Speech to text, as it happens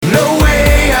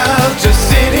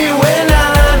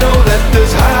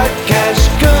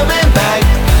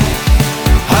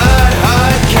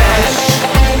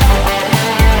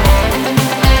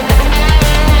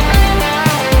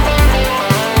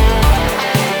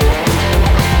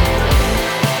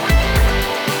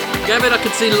Gavin, I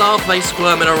can see larvae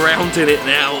squirming around in it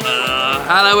now.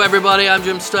 Hello everybody, I'm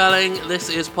Jim Sterling. This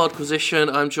is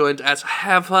Podquisition. I'm joined as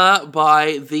ever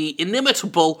by the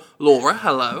inimitable Laura.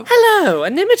 Hello. Hello.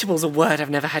 Inimitable's a word I've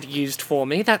never had used for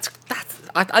me.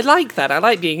 I like that. I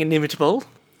like being inimitable.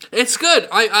 It's good.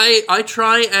 I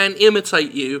try and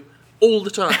imitate you all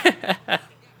the time.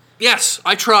 Yes,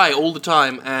 I try all the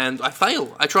time, and I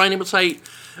fail. I try and imitate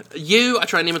you, I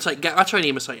try and imitate I try and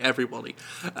imitate everybody.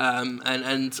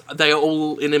 And they are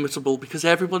all inimitable because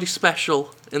everybody's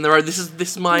special in their own... This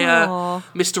is my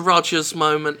Mr. Rogers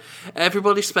moment.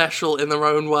 Everybody's special in their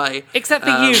own way. Except for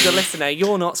you, the listener.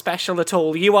 You're not special at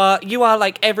all. You are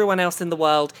like everyone else in the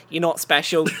world. You're not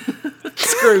special.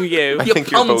 Screw you. I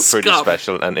think you're both pretty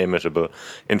special and imitable.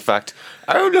 In fact,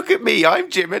 oh, look at me. I'm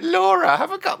Jim and Laura.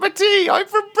 Have a cup of tea. I'm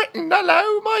from Britain.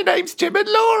 Hello. My name's Jim and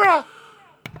Laura.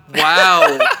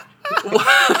 Wow.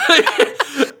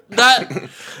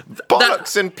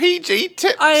 Bollocks and PG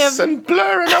tips and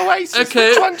Blur and Oasis. Okay.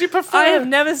 Which one do you prefer? I have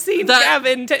never seen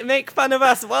Gavin make fun of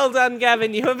us. Well done,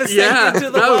 Gavin. You have ascended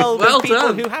to the world of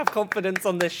people who have confidence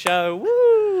on this show.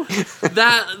 Woo!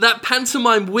 That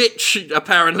pantomime witch,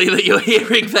 apparently, that you're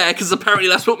hearing there, because apparently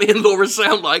that's what me and Laura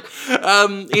sound like,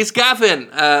 is Gavin,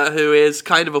 who is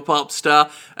kind of a pop star,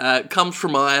 comes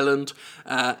from Ireland,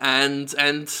 and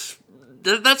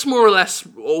that's more or less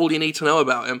all you need to know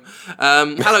about him.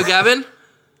 Hello, Gavin.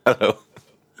 Hello.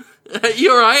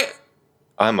 You alright?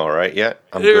 I'm alright, yeah.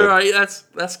 You're good. alright,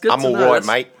 that's good I'm to know. alright,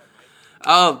 mate.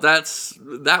 Oh,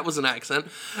 that was an accent.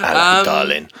 Hello,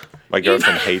 darling. My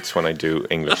girlfriend hates when I do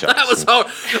English accents. That was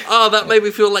horrible. Oh, that made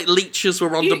me feel like leeches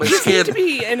were under my skin. You seem to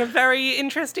be in a very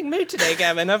interesting mood today,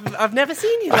 Gavin. I've never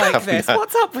seen you like this.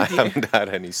 What's up with you? I haven't had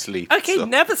any sleep. Okay, so.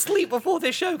 Never sleep before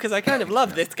this show, because I kind of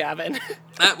love this, Gavin.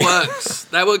 That works.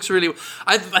 That works really well.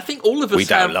 I think all of us We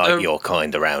don't have... like your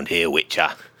kind around here,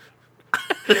 Witcher.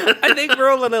 I think we're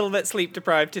all a little bit sleep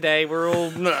deprived today. We're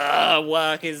all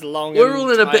work is long. We're and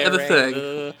all in a bit of a tiring.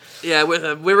 thing. Yeah,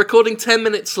 we're recording 10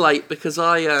 minutes late because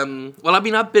I've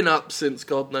been up since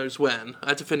God knows when. I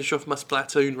had to finish off my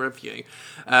Splatoon review.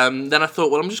 Then I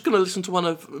thought, well, I'm just going to listen to one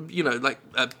of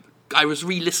I was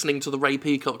re-listening to the Ray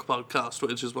Peacock podcast,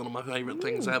 which is one of my favourite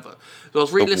things ever. So I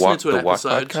was re-listening to an episode.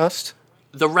 What podcast?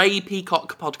 The Ray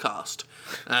Peacock podcast.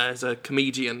 Is a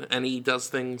comedian, and he does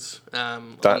things.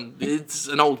 It's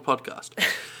an old podcast.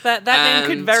 That name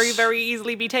could very, very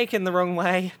easily be taken the wrong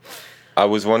way. I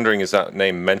was wondering, is that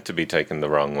name meant to be taken the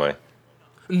wrong way?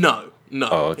 No.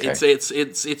 Oh, okay.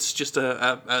 It's just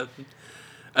a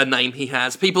name he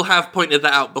has. People have pointed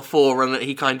that out before, and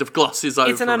he kind of glosses over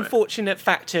it. It's an unfortunate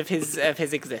fact of his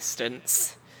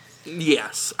existence.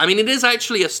 Yes. I mean, it is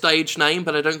actually a stage name,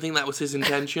 but I don't think that was his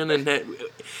intention, and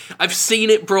I've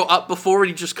seen it brought up before, and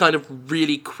he just kind of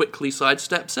really quickly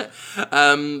sidesteps it.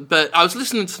 But I was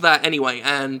listening to that anyway,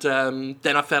 and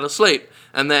then I fell asleep,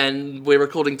 and then we're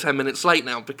recording 10 minutes late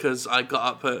now, because I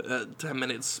got up at 10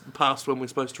 minutes past when we're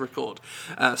supposed to record.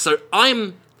 So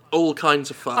I'm all kinds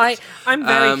of fun. I'm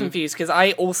very confused because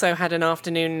I also had an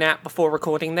afternoon nap before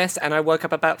recording this, and I woke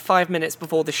up about 5 minutes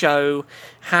before the show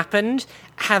happened,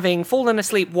 having fallen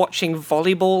asleep watching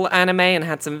volleyball anime and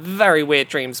had some very weird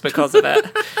dreams because of it.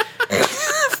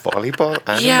 Volleyball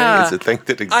anime is a thing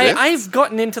that exists? I've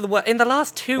gotten into the world... In the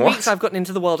last 2 weeks, I've gotten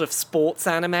into the world of sports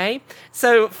anime.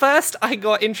 So first, I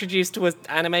got introduced to an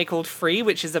anime called Free,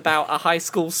 which is about a high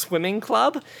school swimming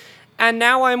club. And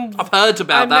now I've heard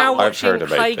about that. I'm now I've heard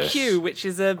watching about Haikyuu, which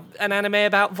is an anime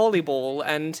about volleyball,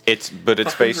 and it's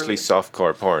basically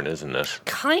softcore porn, isn't it?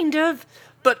 Kind of,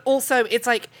 but also it's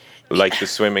like the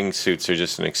swimming suits are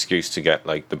just an excuse to get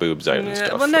like the boobs out and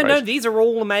stuff. Well, no, right? these are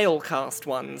all male cast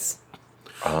ones.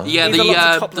 Yeah,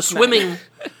 the swimming.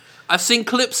 I've seen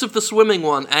clips of the swimming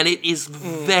one, and it is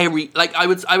very I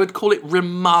would call it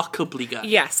remarkably gay.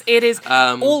 Yes, it is.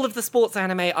 All of the sports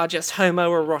anime are just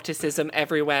homoeroticism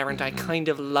everywhere, and I kind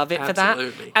of love it for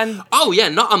that. And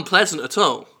not unpleasant at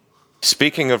all.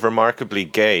 Speaking of remarkably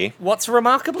gay, what's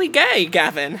remarkably gay,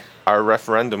 Gavin? Our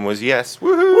referendum was yes. Woohoo!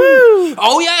 Woo!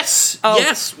 Oh yes,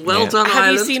 yes. Well done, Have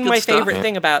Ireland. you seen Good my stuff. favourite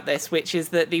thing about this, which is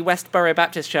that the Westboro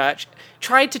Baptist Church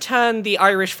tried to turn the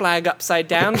Irish flag upside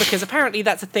down because apparently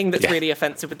that's a thing that's really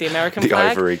offensive with the American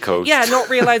flag. The Ivory Coast. Yeah, not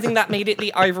realising that made it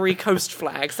the Ivory Coast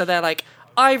flag. So they're like,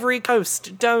 Ivory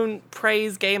Coast, don't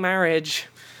praise gay marriage.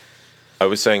 I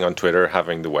was saying on Twitter,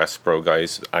 having the Westboro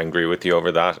guys angry with you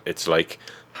over that, it's like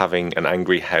having an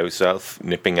angry house elf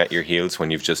nipping at your heels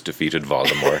when you've just defeated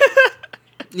Voldemort.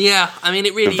 Yeah, I mean,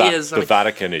 it really is. The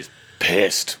Vatican is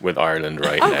pissed with Ireland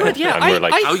right Oh, now. good, yeah. And we're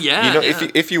like, Oh, yeah. you know, yeah.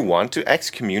 if you want to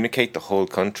excommunicate the whole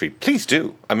country, please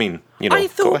do. I mean, you know, I go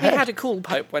thought we ahead. had a cool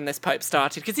pope when this pope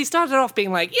started, because he started off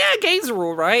being like, yeah, gays are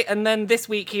all right, and then this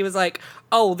week he was like,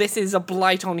 oh, this is a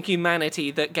blight on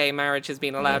humanity that gay marriage has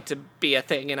been allowed to be a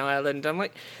thing in Ireland. I'm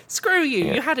like, screw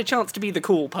you, you had a chance to be the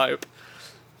cool pope.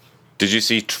 Did you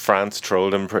see France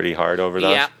trolled him pretty hard over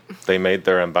that? Yeah. They made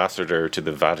their ambassador to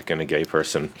the Vatican a gay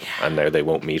person, and now they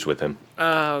won't meet with him.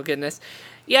 Oh, goodness.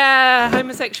 Yeah,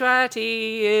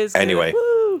 homosexuality is... Anyway.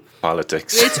 Woo!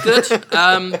 Politics. It's good,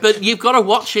 but you've got to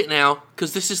watch it now,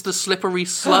 because this is the slippery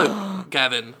slope,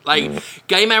 Gavin. Like,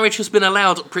 gay marriage has been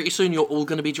allowed. Pretty soon you're all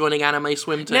going to be joining anime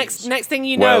swim teams. Next thing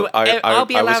you know, Well, I'll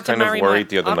be I was allowed to kind of marry worried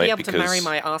the other I'll be night able to because- marry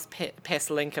my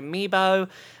ass-piss Link amiibo.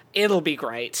 It'll be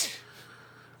great.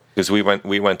 Because we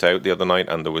went out the other night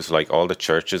and there was like all the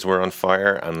churches were on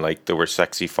fire and like there were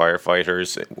sexy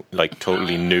firefighters like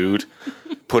totally nude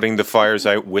putting the fires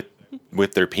out with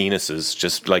their penises,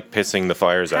 just like pissing the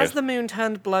fires Has out. the moon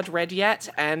turned blood red yet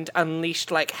and unleashed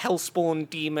like hellspawn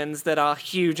demons that are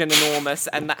huge and enormous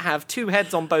and that have two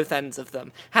heads on both ends of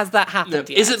them? Has that happened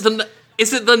yet? Is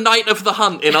it the night of the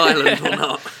hunt in Ireland or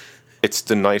not? It's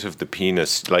the night of the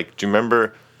penis. Like, do you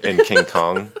remember in King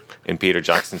Kong, in Peter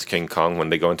Jackson's King Kong, when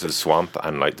they go into the swamp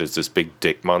and like there's this big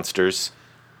dick monsters?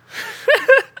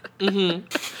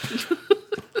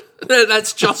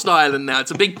 That's just Ireland now.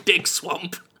 It's a big dick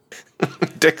swamp.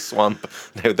 Dick Swamp.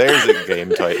 Now there's a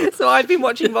game title. So I've been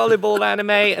watching volleyball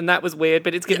anime and that was weird,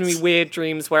 but it's given me weird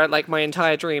dreams where like my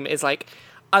entire dream is like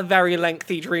a very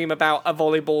lengthy dream about a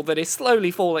volleyball that is slowly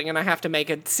falling and I have to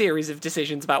make a series of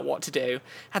decisions about what to do.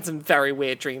 Had some very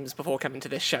weird dreams before coming to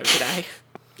this show today.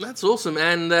 That's awesome.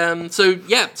 And I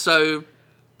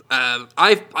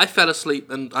fell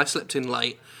asleep and I slept in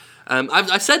late.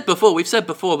 We've said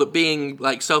before that being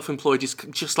like self-employed is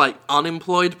just like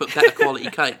unemployed but better quality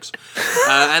cakes.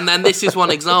 And then this is one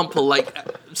example. Like,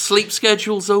 sleep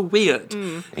schedules are weird.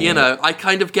 You know, I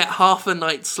kind of get half a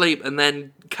night's sleep and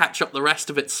then catch up the rest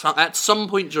of it at some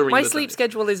point during My the sleep day.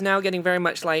 schedule is now getting very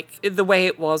much like the way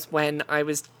it was when I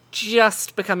was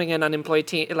just becoming an unemployed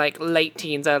teen, like late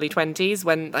teens, early 20s,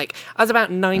 when like I was about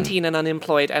 19 and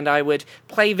unemployed, and I would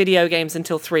play video games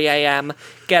until 3 a.m.,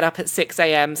 get up at 6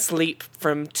 a.m., sleep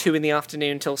from 2 in the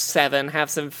afternoon till 7, have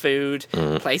some food,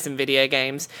 play some video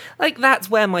games. Like, that's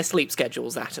where my sleep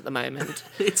schedule's at the moment.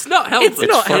 It's not helpful. It's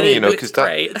not funny, you know, it's 'cause that-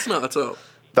 great. It's not at all.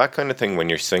 That kind of thing when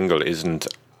you're single isn't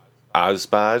as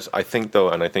bad, I think, though,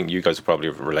 and I think you guys probably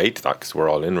relate to that because we're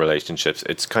all in relationships.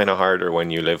 It's kind of harder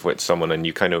when you live with someone and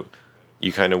you kind of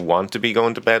want to be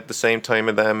going to bed the same time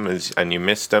as them, and you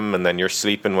miss them, and then you're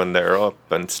sleeping when they're up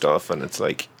and stuff, and it's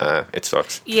like, it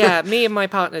sucks. Yeah, me and my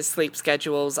partner's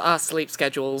our sleep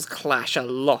schedules clash a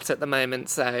lot at the moment,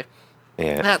 so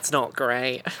Yeah. that's not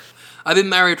great. I've been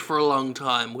married for a long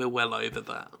time. We're well over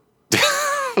that.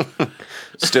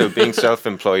 Still, being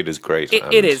self-employed is great. It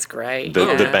and is great. The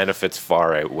yeah. benefits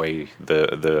far outweigh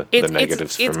the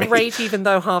negatives for it's me. great, even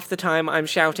though half the time I'm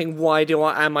shouting,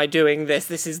 am I doing this?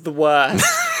 This is the worst.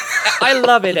 I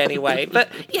love it anyway. But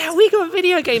yeah, we got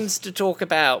video games to talk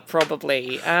about,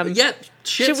 probably. Yeah, shit's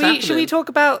Should we happening. talk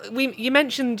about... You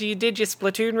mentioned you did your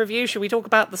Splatoon review. Should we talk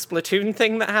about the Splatoon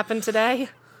thing that happened today?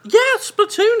 Yeah,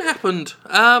 Splatoon happened.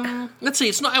 Let's see,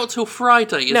 it's not out till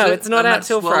Friday, is it? No, it's not And out that's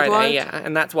till Friday, worldwide? yeah,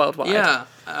 and that's worldwide. Yeah.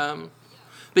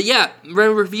 But yeah,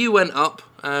 review went up.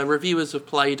 Reviewers have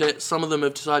played it. Some of them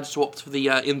have decided to opt for the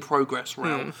in-progress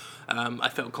realm. I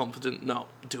felt confident not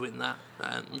doing that.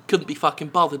 Couldn't be fucking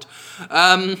bothered.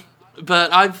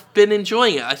 But I've been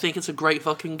enjoying it. I think it's a great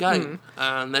fucking game.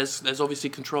 There's obviously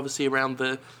controversy around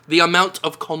the amount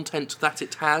of content that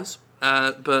it has.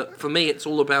 But for me, it's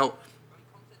all about...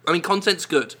 I mean, content's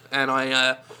good,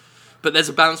 but there's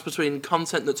a balance between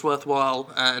content that's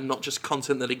worthwhile and not just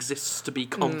content that exists to be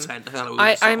content.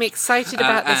 I'm excited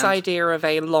about this and- idea of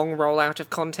a long rollout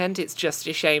of content. It's just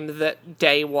a shame that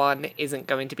day one isn't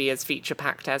going to be as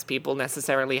feature-packed as people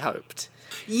necessarily hoped.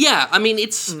 Yeah, I mean,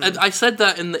 it's. I said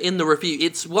that in the review.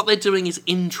 It's what they're doing is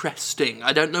interesting.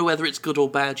 I don't know whether it's good or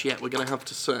bad yet. We're going to have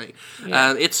to say.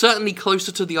 Yeah. It's certainly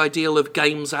closer to the ideal of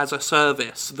games as a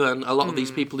service than a lot of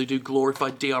these people who do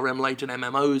glorified DRM-laden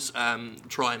MMOs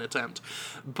try and attempt.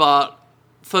 But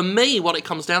for me, what it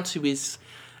comes down to is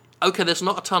okay, there's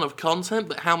not a ton of content,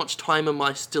 but how much time am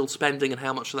I still spending, and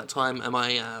how much of that time am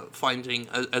I finding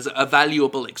as a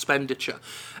valuable expenditure?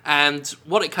 And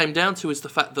what it came down to is the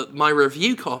fact that my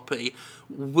review copy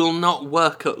will not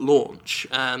work at launch.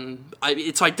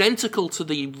 It's identical to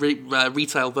the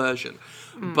retail version,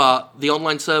 but the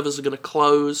online servers are going to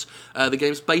close. The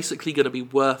game's basically going to be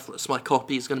worthless. My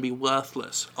copy is going to be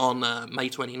worthless on May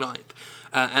 29th.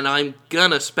 And I'm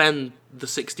going to spend the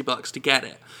 $60 to get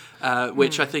it,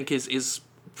 which I think is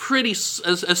pretty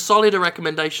as solid a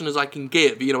recommendation as I can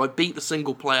give. You know, I beat the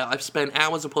single player, I've spent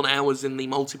hours upon hours in the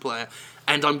multiplayer,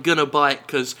 and I'm going to buy it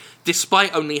because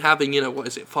despite only having,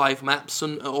 5 maps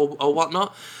or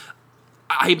whatnot,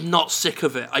 I'm not sick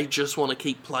of it. I just want to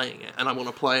keep playing it, and I want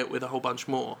to play it with a whole bunch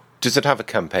more. Does it have a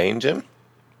campaign, Jim?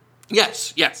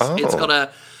 Yes. Oh. It's got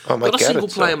a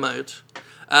single-player mode.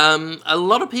 A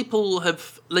lot of people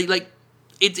have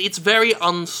it's very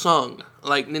unsung.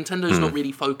 Like, Nintendo's not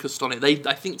really focused on it.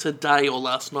 I think today or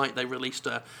last night they released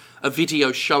a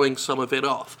video showing some of it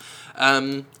off.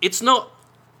 It's not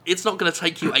going to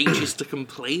take you ages to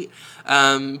complete,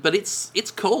 but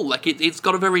it's cool. Like, it's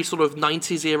got a very sort of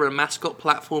 90s era mascot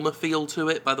platformer feel to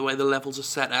it, by the way the levels are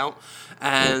set out,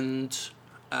 and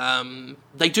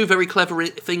they do very clever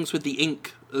things with the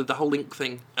ink, the whole ink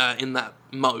thing in that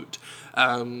mode.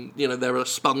 There are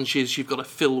sponges you've got to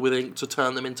fill with ink to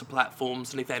turn them into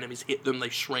platforms, and if enemies hit them, they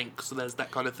shrink, so there's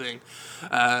that kind of thing.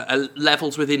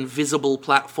 Levels with invisible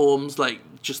platforms,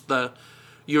 like just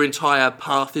your entire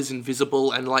path is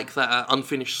invisible, and like that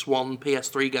unfinished Swan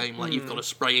PS3 game, like you've got to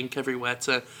spray ink everywhere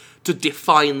to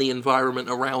define the environment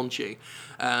around you.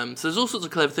 So there's all sorts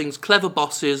of clever things, clever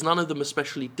bosses, none of them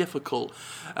especially difficult,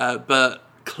 but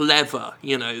clever,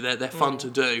 they're fun to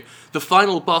do. The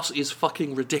final boss is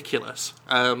fucking ridiculous.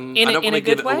 I don't want to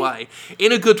give it away.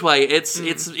 In a good way.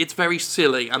 It's very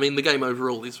silly. I mean, the game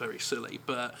overall is very silly,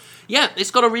 but yeah,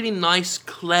 it's got a really nice,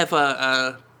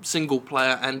 clever single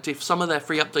player, and if some of their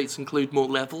free updates include more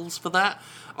levels for that,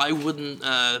 I wouldn't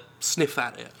sniff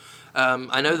at it.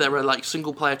 I know there are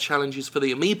single player challenges for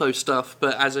the amiibo stuff,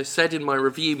 but as I said in my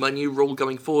review, my new rule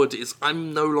going forward is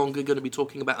I'm no longer going to be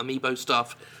talking about amiibo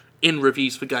stuff in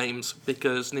reviews for games,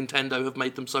 because Nintendo have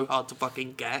made them so hard to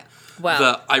fucking get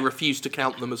that I refuse to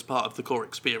count them as part of the core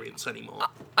experience anymore.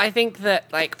 I think that,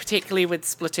 particularly with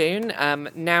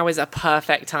Splatoon, now is a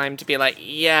perfect time to be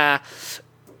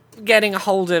getting a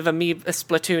hold of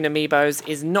Splatoon amiibos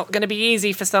is not going to be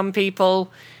easy for some people,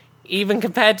 even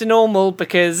compared to normal,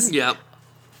 because...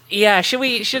 Yeah, should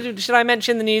I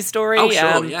mention the news story? Oh,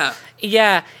 sure, yeah.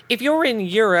 Yeah, if you're in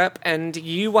Europe and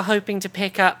you were hoping to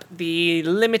pick up the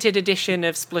limited edition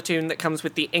of Splatoon that comes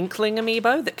with the Inkling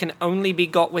amiibo that can only be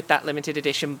got with that limited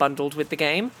edition bundled with the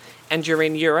game, and you're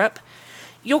in Europe,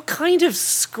 you're kind of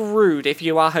screwed if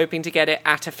you are hoping to get it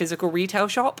at a physical retail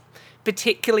shop,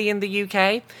 particularly in the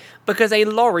UK, because a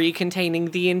lorry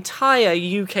containing the entire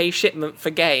UK shipment for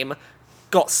game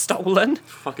got stolen.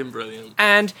 Fucking brilliant.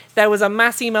 And there was a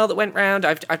mass email that went round.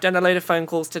 I've done a load of phone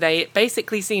calls today. It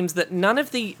basically seems that none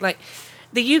of the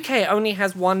UK only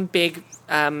has one big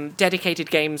dedicated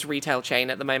games retail chain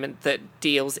at the moment that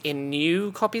deals in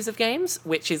new copies of games,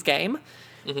 which is Game.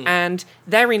 Mm-hmm. And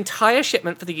their entire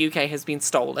shipment for the UK has been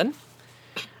stolen.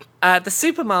 The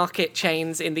supermarket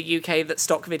chains in the UK that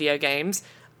stock video games,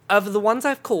 of the ones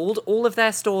I've called, all of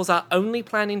their stores are only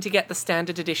planning to get the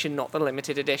standard edition, not the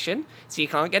limited edition, so you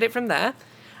can't get it from there.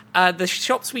 The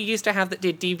shops we used to have that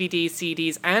did DVDs,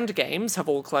 CDs, and games have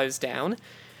all closed down.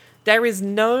 There is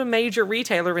no major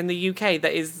retailer in the UK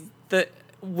that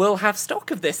will have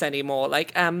stock of this anymore.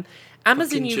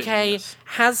 Amazon UK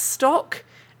has stock,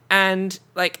 and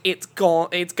it's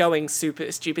going super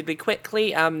stupidly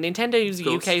quickly. Nintendo's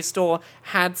UK store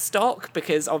had stock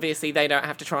because obviously they don't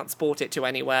have to transport it to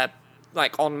anywhere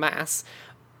en masse,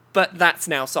 but that's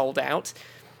now sold out.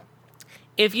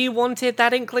 If you wanted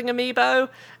that Inkling amiibo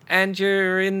and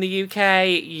you're in the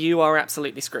UK, you are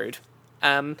absolutely screwed.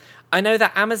 I know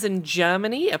that Amazon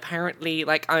Germany, apparently,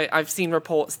 I've seen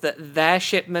reports that their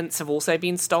shipments have also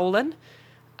been stolen.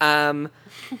 I'm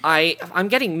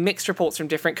getting mixed reports from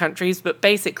different countries, but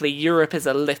basically Europe is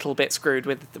a little bit screwed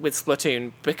with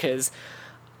Splatoon because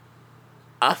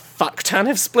a fuck ton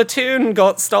of Splatoon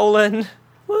got stolen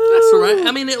That's all right.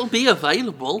 I mean, it'll be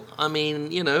available. I mean,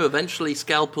 eventually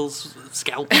scalpers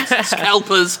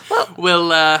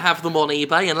will have them on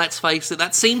eBay. And let's face it,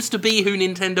 that seems to be who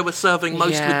Nintendo are serving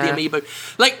most with the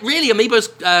Amiibo. Like, really, Amiibos,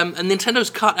 and Nintendo's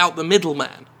cut out the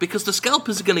middleman, because the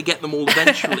scalpers are going to get them all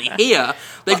eventually. Here,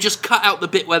 they've just cut out the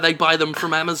bit where they buy them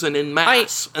from Amazon in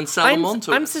mass and sell them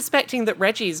onto I'm us. suspecting that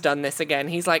Reggie's done this again.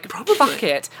 He's like, Probably. fuck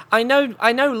it. I know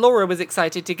Laura was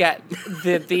excited to get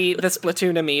the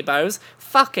Splatoon Amiibos.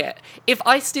 Fuck it. If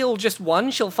I steal just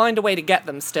one, she'll find a way to get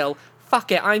them still.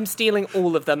 Fuck it, I'm stealing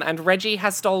all of them. And Reggie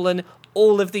has stolen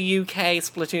all of the UK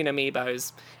Splatoon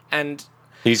Amiibos. And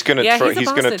he's gonna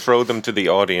throw them to the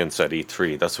audience at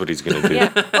E3. That's what he's gonna do.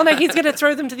 yeah. Oh no, he's gonna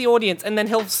throw them to the audience, and then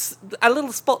a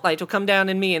little spotlight will come down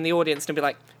in me in the audience and be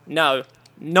like, "No,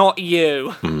 not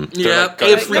you." Yeah, like,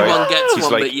 everyone gets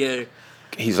one like, but you.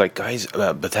 He's like, guys,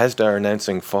 Bethesda are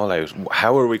announcing Fallout.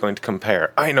 How are we going to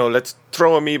compare? I know, let's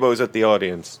throw Amiibos at the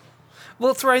audience.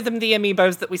 We'll throw them the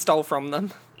Amiibos that we stole from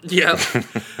them. Yeah.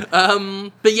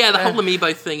 But yeah, the whole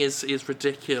Amiibo thing is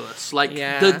ridiculous. Like,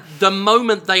 the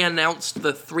moment they announced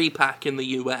the 3-pack in the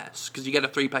US, because you get a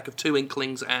 3-pack of 2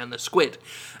 Inklings and a Squid,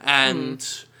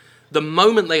 and the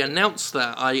moment they announced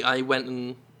that, I went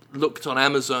and looked on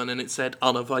Amazon and it said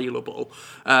unavailable.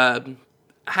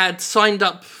 Had signed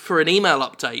up for an email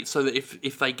update so that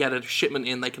if they get a shipment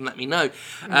in, they can let me know.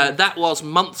 That was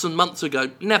months and months ago.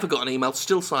 Never got an email,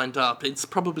 still signed up. It's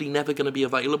probably never going to be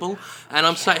available. And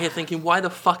I'm sat here thinking, why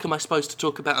the fuck am I supposed to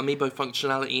talk about Amiibo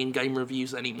functionality in game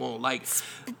reviews anymore? Like,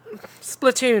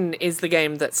 Splatoon is the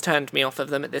game that's turned me off of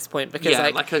them at this point, because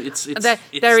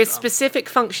there is specific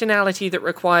functionality that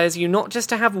requires you not just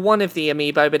to have one of the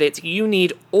Amiibo, but you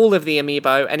need all of the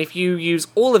Amiibo, and if you use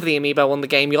all of the Amiibo on the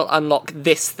game, you'll unlock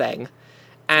this thing.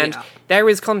 And there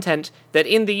is content that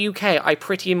in the UK I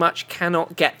pretty much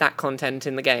cannot get that content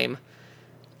in the game.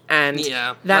 And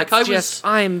that's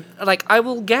I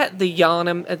will get the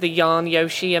yarn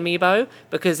Yoshi Amiibo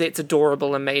because it's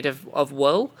adorable and made of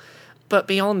wool. But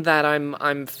beyond that,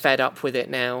 I'm fed up with it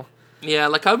now. Yeah,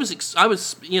 like I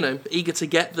was eager to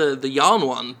get the yarn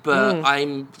one, but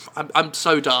I'm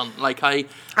so done. Like I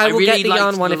will really get the yarn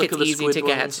liked the one if look it's of the easy to Squid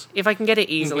get. ones. If I can get it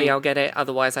easily, I'll get it.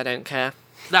 Otherwise, I don't care.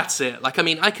 That's it. Like, I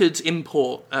mean, I could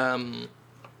import Amazon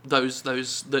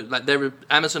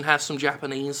has some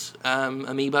Japanese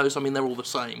Amiibos. I mean, they're all the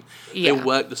same. Yeah. They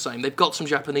work the same. They've got some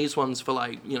Japanese ones for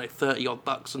like $30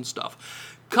 odd and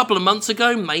stuff. A couple of months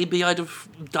ago, maybe I'd have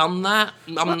done that.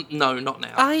 No, not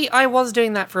now. I was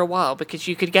doing that for a while because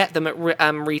you could get them at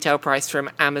retail price from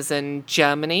Amazon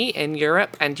Germany in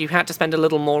Europe, and you had to spend a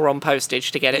little more on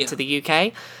postage to get it to the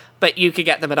UK, but you could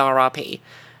get them at RRP.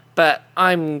 But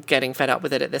I'm getting fed up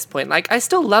with it at this point. Like, I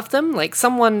still love them. Like,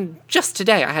 someone, just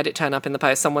today, I had it turn up in the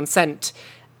post, someone sent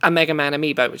a Mega Man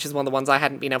Amiibo, which is one of the ones I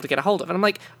hadn't been able to get a hold of. And I'm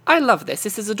like, I love this.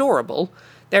 This is adorable.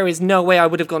 There is no way I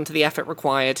would have gone to the effort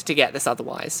required to get this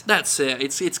otherwise. That's it.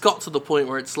 It's got to the point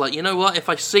where it's like, you know what? If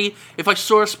I saw a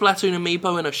Splatoon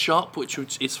Amiibo in a shop, which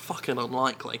is fucking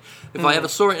unlikely, if I ever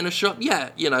saw it in a shop,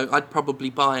 I'd probably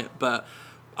buy it. But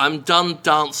I'm done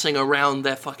dancing around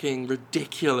their fucking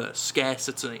ridiculous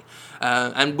scarcity.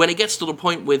 And when it gets to the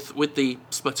point with the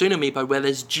Splatoon Amiibo where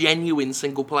there's genuine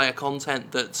single-player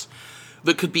content that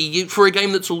could be used for a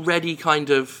game that's already kind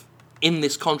of in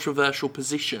this controversial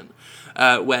position,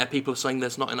 where people are saying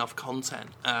there's not enough content.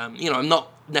 I'm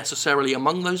not necessarily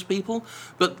among those people,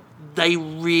 but they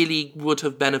really would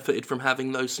have benefited from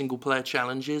having those single-player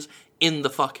challenges in the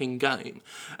fucking game,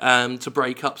 to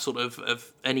break up sort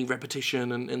of any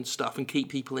repetition and stuff and keep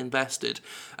people invested.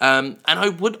 And I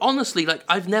would honestly,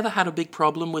 I've never had a big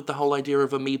problem with the whole idea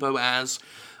of Amiibo as,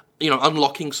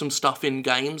 unlocking some stuff in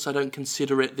games. I don't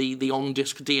consider it the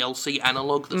on-disc DLC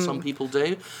analog that some people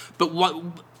do. But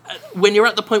when you're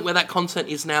at the point where that content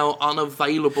is now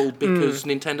unavailable because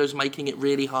Nintendo's making it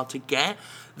really hard to get,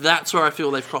 that's where I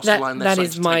feel they've crossed the line. That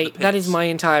is my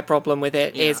entire problem with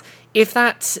it. Is if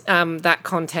that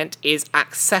content is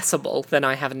accessible, then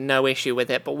I have no issue with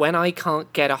it. But when I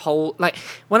can't get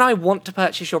when I want to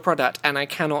purchase your product and I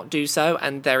cannot do so,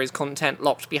 and there is content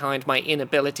locked behind my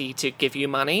inability to give you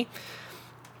money,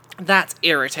 that's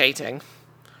irritating.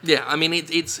 Yeah, I mean,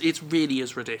 it really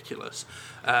is ridiculous.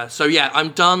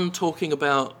 I'm done talking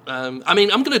about... I'm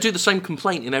going to do the same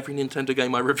complaint in every Nintendo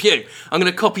game I review. I'm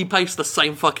going to copy-paste the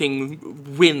same fucking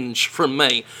whinge from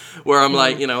me, where I'm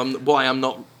like, why I'm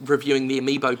not reviewing the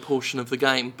Amiibo portion of the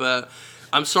game. But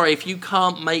I'm sorry, if you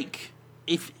can't make...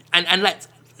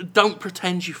 don't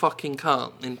pretend you fucking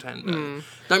can't, Nintendo.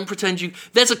 Don't pretend you...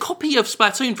 There's a copy of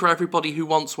Splatoon for everybody who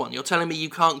wants one. You're telling me you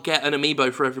can't get an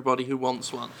amiibo for everybody who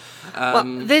wants one.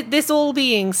 Well, this all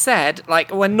being said,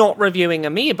 like, we're not reviewing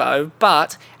amiibo,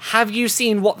 but have you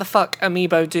seen what the fuck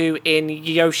amiibo do in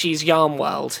Yoshi's Yarn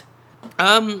World?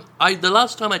 The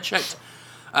last time I checked,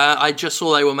 I just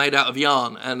saw they were made out of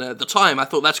yarn, and at the time I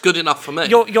thought that's good enough for me.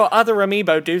 Your other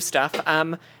amiibo do stuff.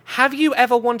 Have you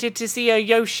ever wanted to see a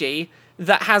Yoshi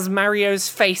that has Mario's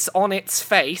face on its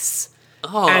face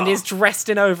and is dressed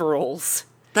in overalls?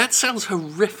 That sounds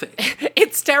horrific.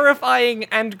 It's terrifying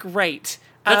and great.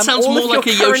 That sounds more like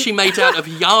a Yoshi made out of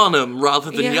yarnum rather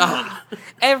than yarn.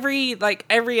 Every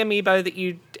amiibo that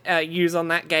you use on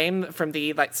that game from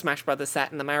the Smash Brothers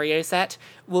set and the Mario set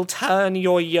will turn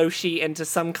your Yoshi into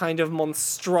some kind of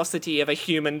monstrosity of a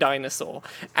human dinosaur,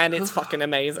 and it's fucking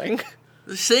amazing.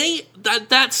 See,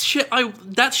 that's shit.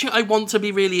 That's shit I want to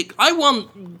be really. I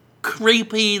want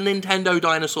creepy Nintendo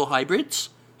dinosaur hybrids.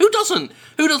 Who doesn't?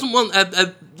 Who doesn't want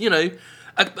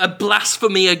a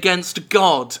blasphemy against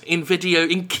God in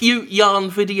cute yarn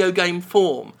video game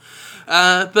form?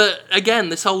 But again,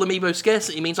 this whole amiibo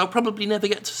scarcity means I'll probably never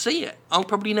get to see it. I'll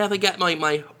probably never get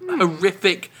my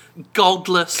horrific,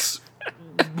 godless,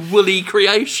 woolly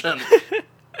creation.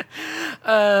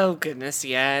 Oh, goodness,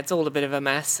 yeah, it's all a bit of a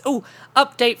mess. Oh,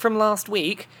 update from last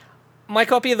week. My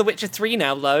copy of The Witcher 3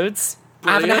 now loads.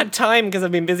 Brilliant. I haven't had time because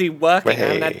I've been busy working. Hey. I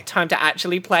haven't had time to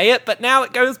actually play it, but now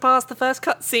it goes past the first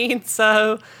cutscene,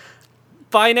 so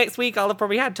by next week I'll have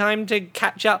probably had time to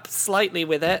catch up slightly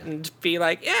with it and be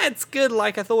like, yeah, it's good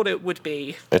like I thought it would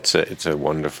be. It's a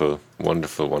wonderful,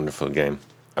 wonderful, wonderful game.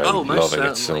 I'm most loving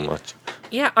it so certainly. much.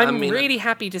 Yeah, I'm really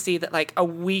happy to see that a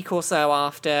week or so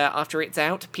after it's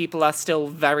out, people are still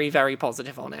very, very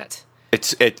positive on it.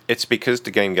 It's because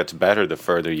the game gets better the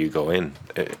further you go in.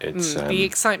 The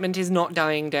excitement is not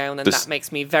dying down, and that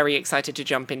makes me very excited to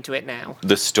jump into it now.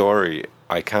 The story,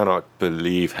 I cannot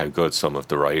believe how good some of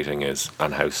the writing is,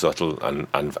 and how subtle,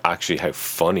 and actually how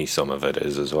funny some of it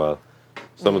is as well.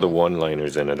 Some of the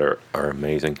one-liners in it are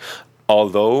amazing.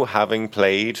 Although, having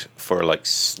played for like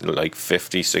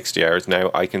 50, 60 hours now,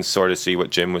 I can sort of see what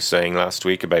Jim was saying last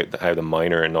week about how the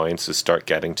minor annoyances start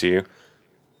getting to you.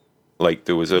 Like,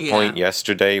 there was a point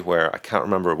yesterday where I can't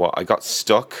remember what, I got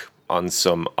stuck on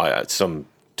some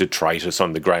detritus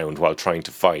on the ground while trying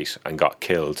to fight and got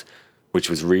killed, which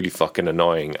was really fucking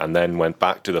annoying, and then went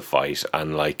back to the fight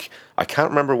and I can't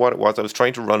remember what it was. I was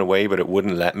trying to run away, but it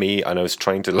wouldn't let me, and I was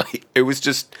trying to it was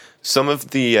just some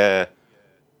of the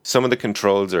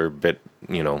controls are a bit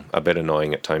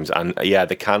annoying at times. And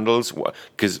the candles,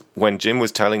 because when Jim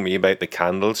was telling me about the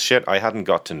candles shit, I hadn't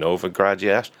got to Novigrad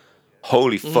yet.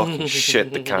 Holy fucking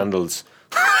shit, the candles.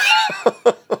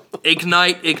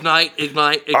 Ignite.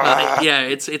 Yeah,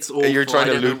 it's awful. You're trying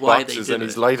to loot boxes and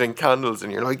he's he's lighting candles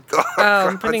and you're like,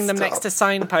 I'm putting them next to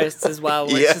signposts as well,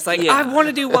 which is I want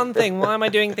to do one thing, why am I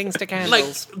doing things to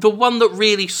candles? The one that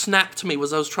really snapped me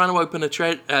was I was trying to open a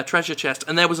treasure chest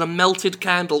and there was a melted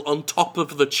candle on top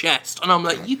of the chest, and I'm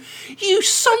like, you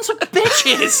sons of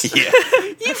bitches!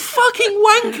 You fucking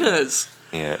wankers!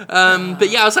 Yeah. But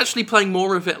yeah, I was actually playing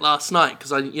more of it last night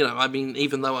because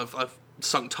even though I've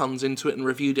sunk tons into it and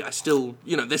reviewed it, I still,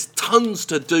 there's tons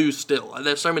to do still.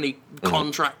 There's so many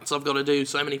contracts I've got to do,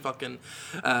 so many fucking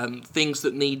things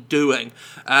that need doing.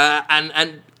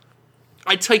 And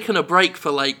I'd taken a break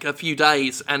for a few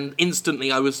days, and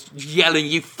instantly I was yelling,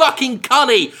 "You fucking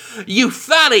cunny! You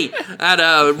fanny!" at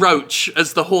Roach,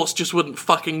 as the horse just wouldn't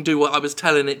fucking do what I was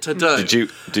telling it to do. Did you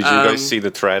guys see the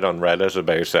thread on Reddit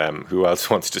about who else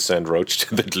wants to send Roach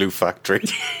to the glue factory?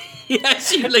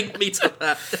 Yes, you linked me to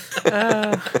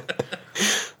that.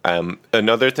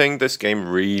 Another thing this game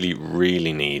really,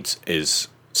 really needs is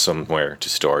somewhere to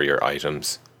store your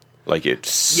items.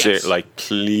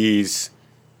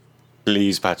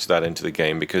 Please patch that into the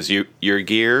game, because your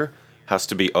gear has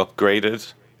to be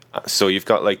upgraded. So you've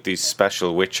got these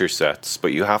special Witcher sets,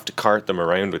 but you have to cart them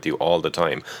around with you all the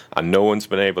time. And no one's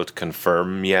been able to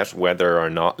confirm yet whether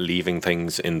or not leaving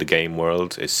things in the game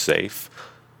world is safe.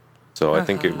 So I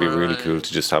think it'd be really cool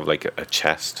to just have a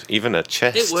chest. Even a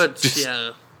chest. It would,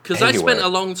 yeah. Because I spent a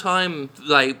long time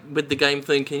with the game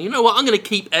thinking, you know what, I'm going to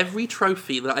keep every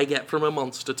trophy that I get from a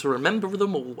monster to remember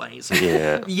them always.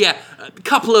 Yeah. Yeah, a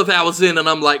couple of hours in and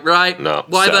I'm like, right, no,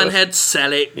 Wyvern Head,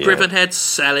 sell it. Yeah. Griffin Head,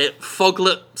 sell it.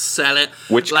 Foglet, sell it.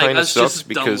 Which kind of sucks,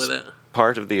 because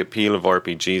part of the appeal of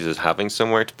RPGs is having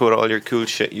somewhere to put all your cool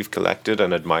shit you've collected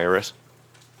and admire it.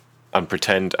 And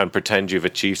pretend you've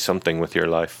achieved something with your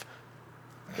life.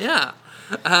 Yeah.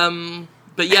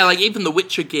 But But yeah, like even the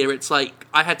Witcher gear, it's like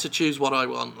I had to choose what I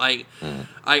want. Like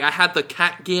I had the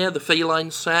cat gear, the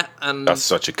feline set, and that's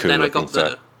such a cool then looking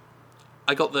set.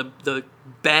 I got the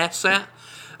bear set.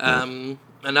 And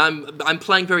I'm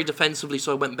playing very defensively,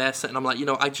 so I went bear set, and I'm like,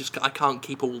 I can't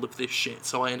keep all of this shit,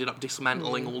 so I ended up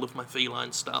dismantling all of my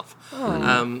feline stuff.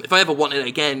 If I ever want it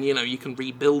again, you can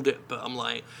rebuild it, but I'm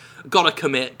like, gotta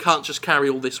commit, can't just carry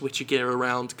all this Witcher gear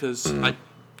around, because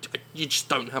you just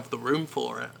don't have the room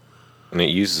for it. And it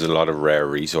uses a lot of rare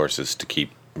resources to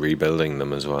keep rebuilding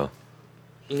them as well.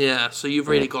 Yeah, so you've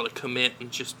really got to commit and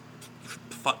just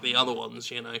fuck the other ones,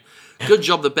 Good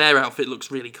job the bear outfit looks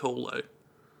really cool, though.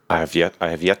 I have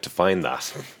yet to find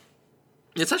that.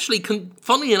 It's actually,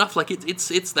 funnily enough, like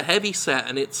it's the heavy set,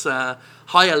 and it's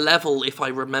higher level, if I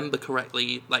remember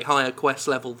correctly, like higher quest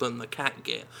level than the cat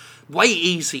gear. Way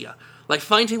easier. Like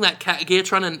finding that cat gear,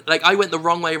 I went the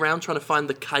wrong way around trying to find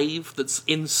the cave that's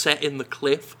inset in the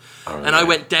cliff, and I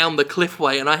went down the cliff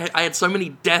way, and I had so many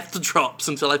death drops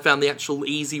until I found the actual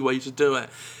easy way to do it.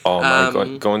 Oh my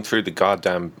god, going through the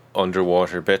goddamn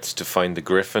underwater bits to find the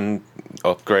griffin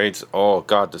upgrades. Oh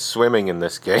god, the swimming in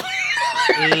this game.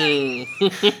 I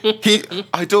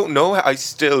don't know. I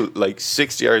still, like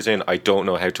 60 hours in, I don't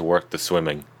know how to work the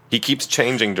swimming. He keeps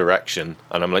changing direction,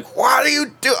 and I'm like, what are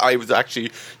you doing? I was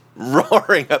actually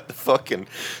roaring at the fucking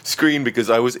screen because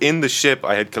I was in the ship,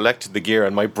 I had collected the gear,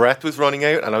 and my breath was running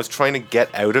out, and I was trying to get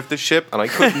out of the ship, and I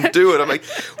couldn't do it. I'm like,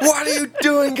 what are you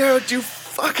doing, Garrett? You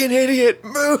fucking idiot,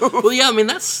 move! Well, yeah, I mean,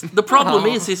 that's the problem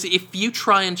is if you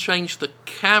try and change the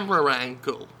camera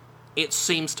angle, it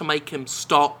seems to make him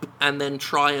stop and then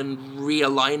try and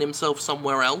realign himself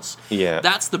somewhere else. Yeah.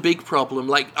 That's the big problem.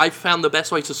 Like, I found the best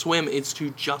way to swim is to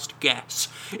just guess.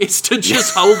 It's to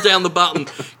just hold down the button,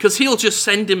 because he'll just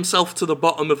send himself to the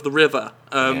bottom of the river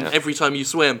every time you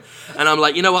swim. And I'm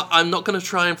like, you know what? I'm not going to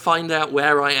try and find out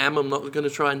where I am. I'm not going to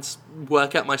try and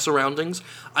work out my surroundings.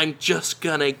 I'm just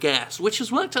going to guess, which has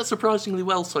worked out surprisingly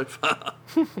well so far.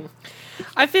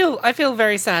 I feel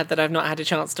very sad that I've not had a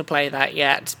chance to play that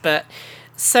yet, but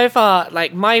so far,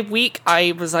 like my week,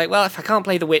 I was like, well, if I can't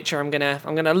play The Witcher, I'm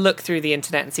gonna look through the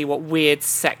internet and see what weird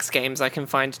sex games I can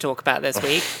find to talk about this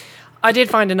week. I did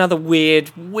find another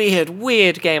weird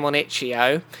game on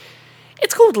itch.io.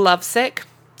 It's called Lovesick.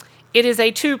 It is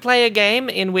a 2-player game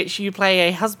in which you play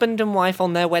a husband and wife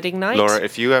on their wedding night. Laura,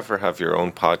 if you ever have your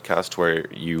own podcast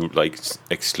where you like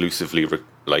exclusively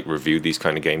review these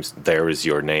kind of games, there is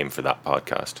your name for that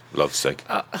podcast. Lovesick.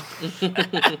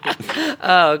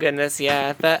 Oh goodness,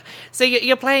 yeah. But so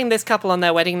you're playing this couple on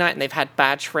their wedding night, and they've had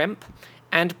bad shrimp,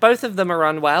 and both of them are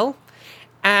unwell.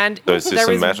 And so is this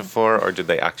a metaphor, or did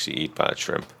they actually eat bad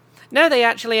shrimp? No, they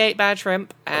actually ate bad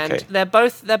shrimp, and okay. they're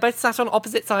both sat on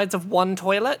opposite sides of one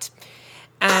toilet,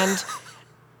 and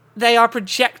they are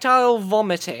projectile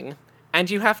vomiting. And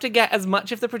you have to get as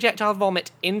much of the projectile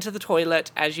vomit into the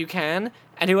toilet as you can,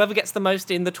 and whoever gets the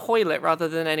most in the toilet rather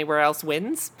than anywhere else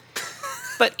wins.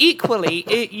 But equally,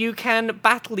 you can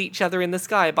battle each other in the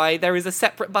sky there is a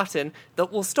separate button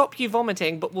that will stop you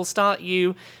vomiting, but will start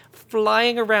you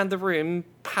flying around the room,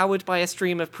 powered by a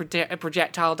stream of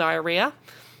projectile diarrhea.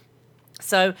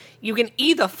 So you can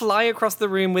either fly across the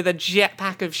room with a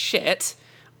jetpack of shit,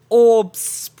 or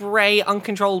spray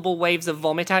uncontrollable waves of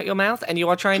vomit out your mouth, and you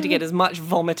are trying to get as much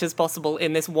vomit as possible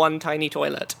in this one tiny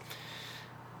toilet.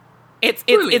 It's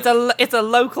a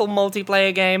local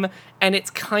multiplayer game, and it's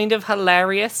kind of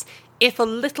hilarious, if a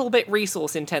little bit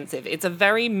resource intensive. It's a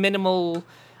very minimal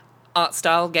art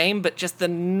style game, but just the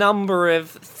number of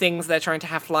things they're trying to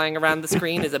have flying around the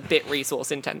screen is a bit resource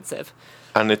intensive.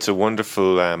 And it's a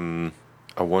wonderful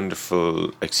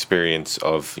experience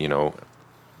of,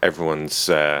 everyone's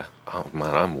oh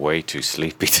man, I'm way too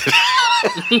sleepy today.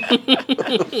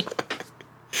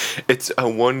 It's a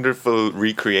wonderful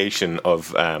recreation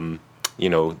of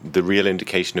the real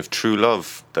indication of true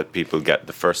love that people get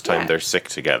the first time they're sick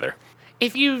together.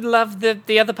 If you love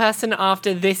the other person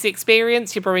after this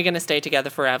experience, you're probably going to stay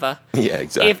together forever. Yeah,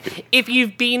 exactly. If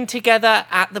you've been together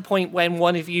at the point when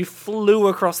one of you flew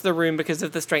across the room because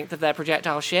of the strength of their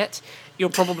projectile shit, you're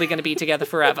probably going to be together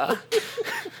forever.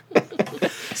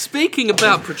 Speaking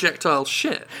about projectile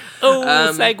shit.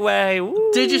 Segue.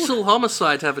 Woo. Digital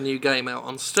Homicide have a new game out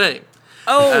on Steam.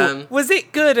 Was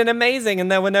it good and amazing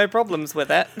and there were no problems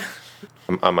with it?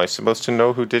 Am I supposed to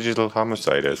know who Digital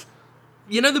Homicide is?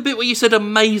 You know the bit where you said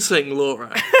amazing, Laura?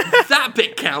 That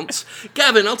bit counts.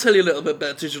 Gavin, I'll tell you a little bit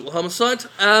about Digital Homicide.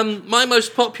 My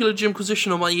most popular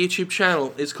Jimquisition on my YouTube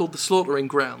channel is called The Slaughtering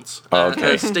Grounds.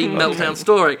 Okay. Steam Meltdown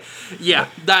story. Yeah,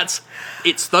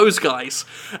 it's those guys.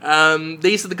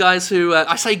 These are the guys who,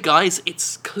 I say guys,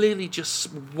 it's clearly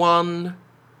just one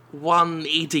one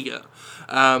idiot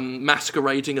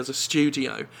masquerading as a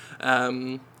studio.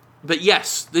 But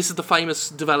yes, this is the famous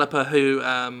developer who...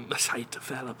 I say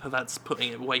developer, that's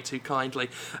putting it way too kindly.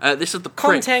 This is the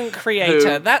content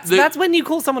creator. That's when you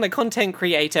call someone a content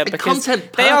creator, because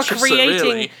content they are purchaser, creating...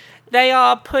 really. They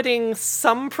are putting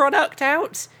some product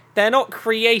out. They're not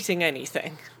creating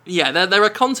anything. Yeah, they're a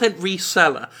content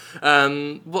reseller.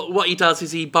 What he does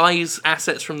is he buys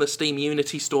assets from the Steam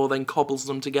Unity store, then cobbles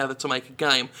them together to make a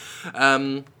game.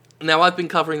 Now, I've been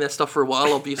covering their stuff for a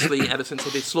while, obviously, ever since I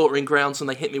did Slaughtering Grounds, and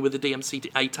they hit me with a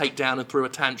DMCA takedown and threw a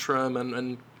tantrum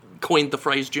and coined the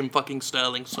phrase Jim fucking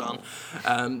Sterling son.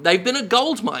 They've been a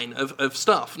goldmine of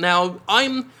stuff. Now,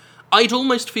 I'd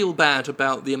almost feel bad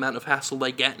about the amount of hassle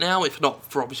they get now, if not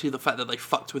for obviously the fact that they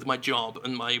fucked with my job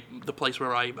and the place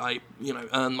where I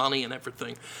earn money and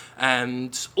everything.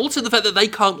 And also the fact that they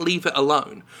can't leave it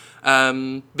alone.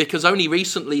 Because only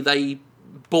recently they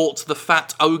bought the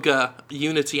Fat Ogre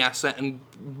Unity asset and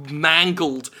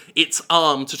mangled its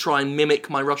arm to try and mimic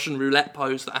my Russian roulette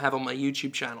pose that I have on my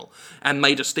YouTube channel, and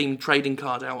made a Steam trading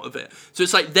card out of it. So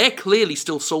it's like, they're clearly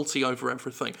still salty over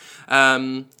everything.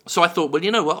 So I thought, well,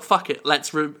 you know what, fuck it,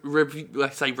 let's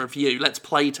review, let's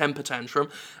play Temper Tantrum,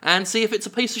 and see if it's a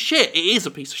piece of shit. It is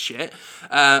a piece of shit.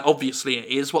 Obviously it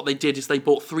is. What they did is they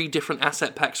bought 3 different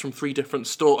asset packs from 3 different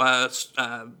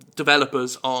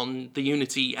developers on the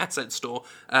Unity asset store,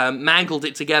 mangled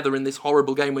it together in this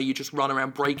horrible game where you just run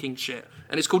around breaking shit.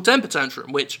 And it's called Temper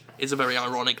Tantrum, which is a very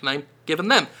ironic name given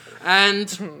them.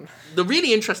 And the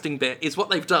really interesting bit is what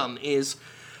they've done is,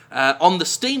 on the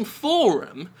Steam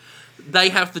forum, they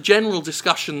have the general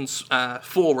discussions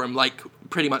forum, like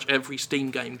pretty much every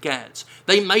Steam game gets.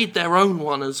 They made their own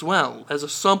one as well. There's a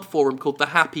sub-forum called the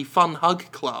Happy Fun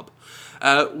Hug Club,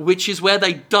 which is where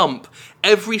they dump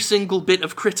every single bit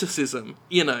of criticism,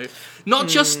 Not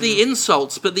just the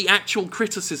insults, but the actual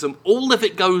criticism. All of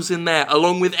it goes in there,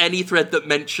 along with any thread that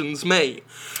mentions me.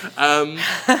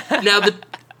 Now,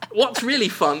 what's really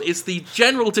fun is the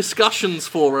General Discussions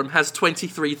Forum has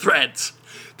 23 threads.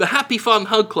 The Happy Fun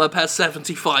Hug Club has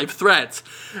 75 threads,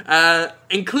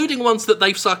 including ones that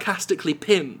they've sarcastically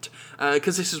pinned,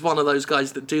 because this is one of those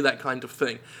guys that do that kind of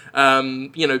thing.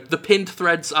 The pinned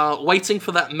threads are waiting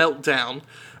for that meltdown,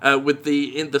 with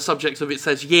in the subject of it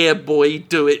says, "Yeah, boy,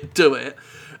 do it, do it."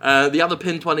 The other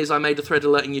pinned one is, "I made a thread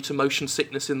alerting you to motion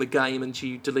sickness in the game and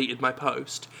you deleted my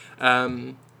post."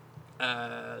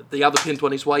 The other pinned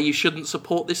one is, "Why you shouldn't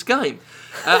support this game."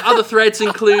 Other threads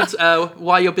include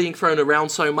why you're being thrown around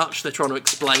so much. They're trying to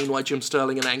explain why Jim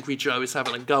Sterling and Angry Joe is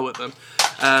having a go at them.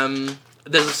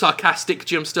 There's a sarcastic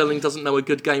Jim Sterling doesn't know a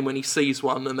good game when he sees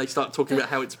one, and they start talking about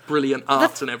how it's brilliant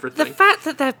art and everything. The fact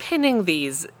that they're pinning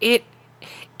these, it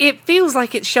feels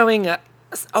like it's showing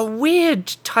a weird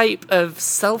type of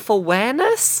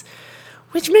self-awareness,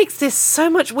 which makes this so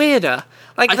much weirder.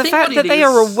 Like, the fact that they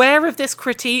are aware of this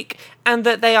critique and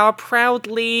that they are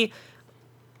proudly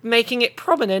making it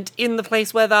prominent in the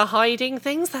place where they're hiding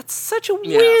things, that's such a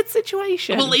weird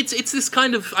situation. Well, it's this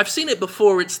kind of... I've seen it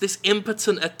before. It's this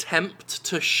impotent attempt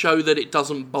to show that it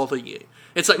doesn't bother you.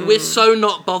 It's like, we're so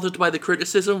not bothered by the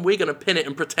criticism, we're going to pin it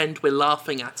and pretend we're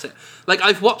laughing at it. Like,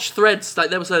 I've watched threads, like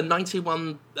there was a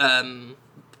 91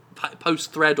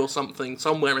 post thread or something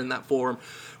somewhere in that forum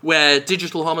where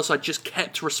Digital Homicide just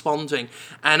kept responding,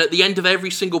 and at the end of every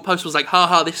single post was like,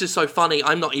 haha, this is so funny,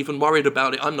 I'm not even worried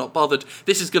about it, I'm not bothered,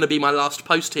 this is going to be my last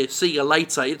post here, see you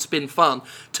later, it's been fun.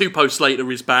 2 posts later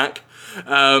he's back,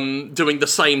 doing the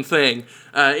same thing.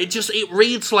 It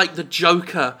reads like the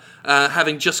Joker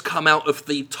having just come out of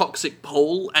the toxic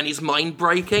pole and is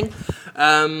mind-breaking.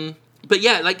 But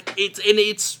yeah, like,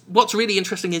 it's what's really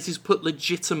interesting is he's put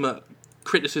legitimate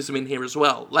criticism in here as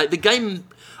well. Like, the game,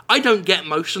 I don't get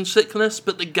motion sickness,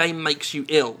 but the game makes you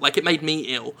ill. Like, it made me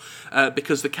ill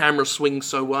because the camera swings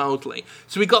so wildly.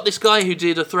 So we got this guy who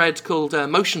did a thread called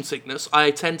Motion Sickness. I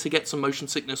tend to get some motion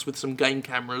sickness with some game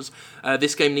cameras.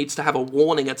 This game needs to have a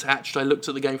warning attached. I looked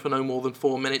at the game for no more than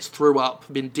 4 minutes, threw up,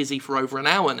 been dizzy for over an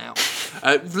hour now.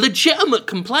 Legitimate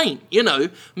complaint,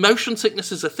 Motion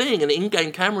sickness is a thing, and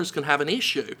in-game cameras can have an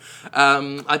issue.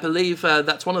 I believe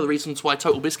that's one of the reasons why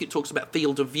Total Biscuit talks about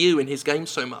field of view in his game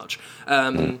so much.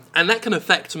 And that can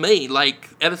affect me, like,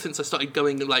 ever since I started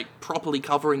going, like, properly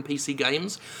covering PC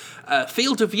games.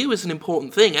 Field of view is an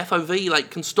important thing. FOV, like,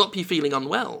 can stop you feeling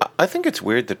unwell. I think it's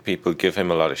weird that people give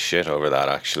him a lot of shit over that,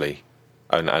 actually.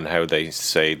 And how they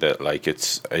say that, like,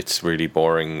 it's really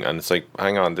boring, and it's like,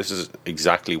 hang on, this is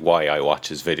exactly why I watch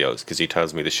his videos, because he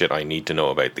tells me the shit I need to know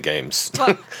about the games.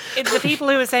 Well, it's the people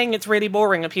who are saying it's really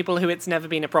boring are people who it's never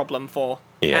been a problem for.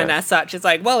 Yeah. And as such, it's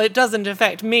like, well, it doesn't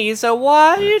affect me, so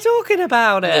why are you talking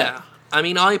about it? Yeah. I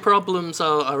mean, eye problems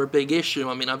are a big issue.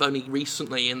 I mean, I've only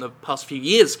recently, in the past few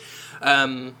years,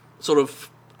 sort of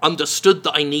understood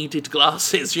that I needed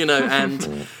glasses,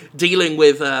 and dealing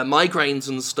with migraines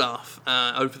and stuff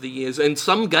over the years. And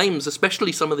some games,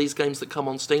 especially some of these games that come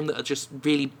on Steam that are just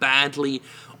really badly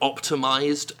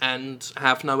optimized and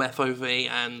have no FOV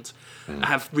and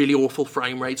have really awful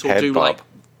frame rates, or do like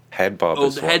head bob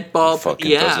is head what bob,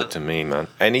 fucking does it to me, man.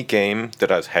 Any game that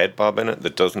has head bob in it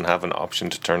that doesn't have an option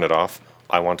to turn it off,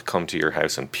 I want to come to your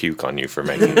house and puke on you for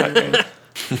making that game.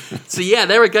 So yeah,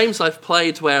 there are games I've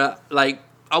played where, like,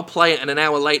 I'll play it and an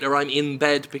hour later I'm in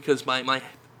bed because my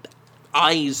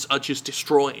eyes are just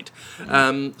destroyed.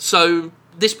 So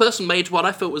this person made what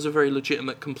I felt was a very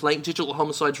legitimate complaint. Digital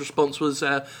Homicide's response was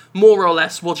more or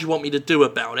less, what do you want me to do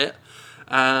about it?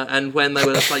 And when they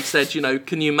were like said,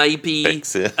 can you maybe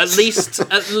at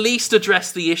least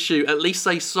address the issue, at least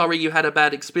say sorry you had a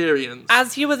bad experience.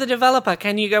 As you as a developer,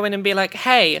 can you go in and be like,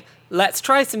 hey, let's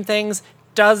try some things.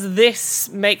 Does this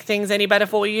make things any better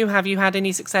for you? Have you had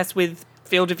any success with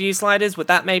field of view sliders? Would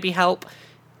that maybe help?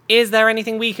 Is there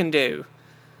anything we can do?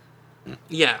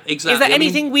 Yeah, exactly. Is there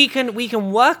anything we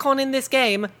can work on in this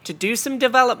game to do some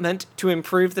development to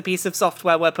improve the piece of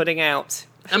software we're putting out?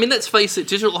 I mean, let's face it,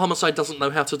 Digital Homicide doesn't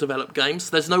know how to develop games.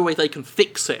 There's no way they can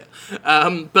fix it.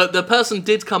 But the person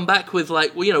did come back with,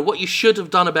 like, well, what you should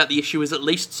have done about the issue is at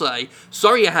least say,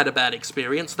 sorry you had a bad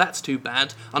experience, that's too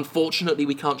bad. Unfortunately,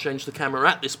 we can't change the camera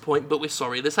at this point, but we're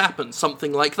sorry this happened.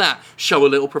 Something like that. Show a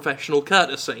little professional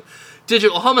courtesy.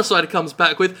 Digital Homicide comes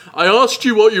back with, I asked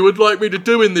you what you would like me to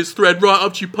do in this thread right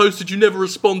after you posted, you never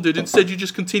responded. Instead, you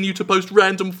just continue to post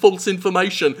random false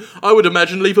information. I would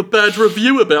imagine leave a bad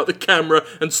review about the camera,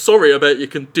 and sorry about your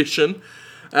condition.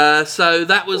 So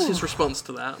that was his response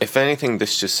to that. If anything,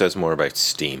 this just says more about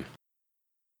Steam.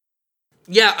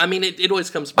 Yeah, I mean, it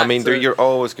always comes back to... you're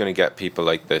always going to get people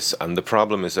like this, and the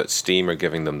problem is that Steam are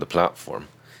giving them the platform.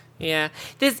 Yeah,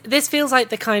 this feels like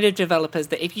the kind of developers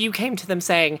that if you came to them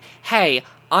saying, hey,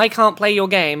 I can't play your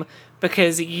game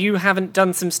because you haven't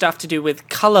done some stuff to do with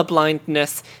color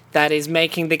blindness that is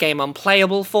making the game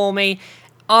unplayable for me,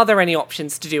 are there any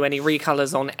options to do any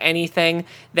recolors on anything?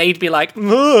 They'd be like, yeah, and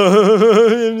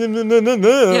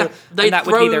that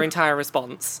would be their entire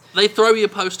response. They throw you a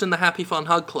post in the Happy Fun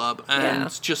Hug Club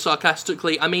and just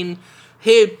sarcastically, I mean,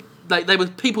 here... They were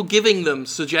people giving them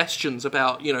suggestions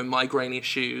about, migraine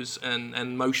issues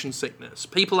and motion sickness.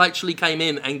 People actually came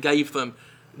in and gave them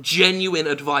genuine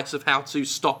advice of how to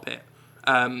stop it.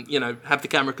 Have the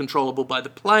camera controllable by the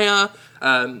player,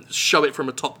 show it from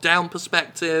a top-down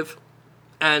perspective.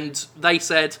 And they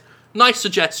said, nice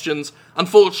suggestions.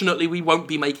 Unfortunately, we won't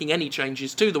be making any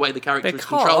changes to the way the character is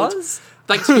controlled.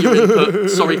 Thanks for your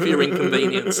input. Sorry for your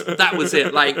inconvenience. That was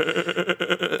it. Like,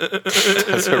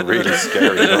 that's a really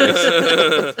scary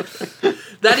noise.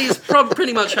 That is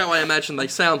pretty much how I imagine they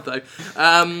sound, though.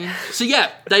 So yeah,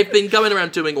 they've been going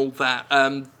around doing all that.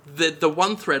 The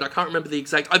one thread, I can't remember the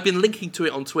exact... I've been linking to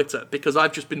it on Twitter because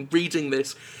I've just been reading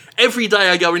this. Every day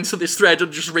I go into this thread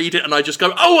and just read it and I just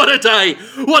go, oh, what a day!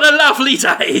 What a lovely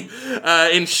day!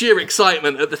 In sheer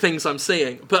excitement at the things I'm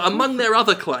seeing. But among their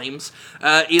other claims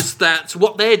is that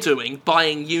what they're doing,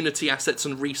 buying Unity assets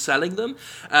and reselling them,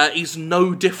 is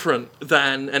no different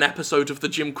than an episode of the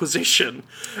Gymquisition.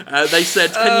 They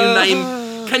said,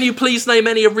 can you please name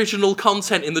any original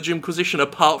content in the Gymquisition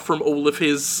apart from all of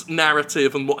his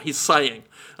narrative and what he's saying?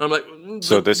 And I'm like,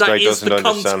 so this guy doesn't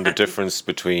understand the difference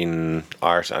between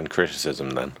art and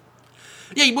criticism, then?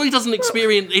 Yeah, well, he doesn't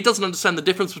understand the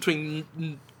difference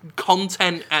between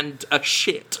content and a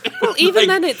shit. Well, even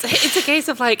then, it's a case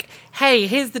of like, hey,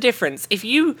 here's the difference. If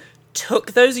you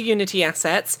took those Unity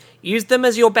assets, used them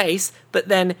as your base, but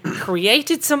then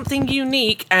created something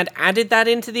unique and added that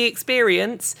into the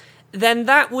experience, then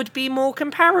that would be more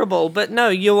comparable. But no,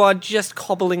 you are just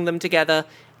cobbling them together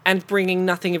and bringing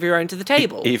nothing of your own to the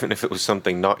table. Even if it was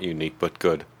something not unique but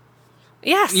good.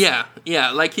 Yes. Yeah.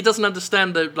 Like, he doesn't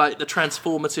understand the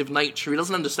transformative nature. He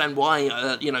doesn't understand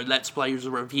why, Let's Plays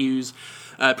or reviews,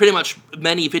 pretty much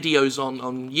many videos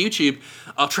on YouTube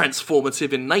are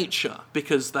transformative in nature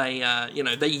because I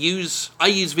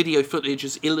use video footage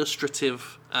as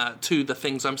illustrative to the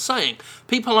things I'm saying.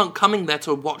 People aren't coming there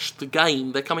to watch the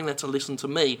game; they're coming there to listen to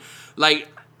me.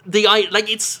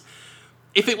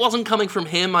 If it wasn't coming from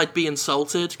him, I'd be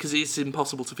insulted, because it's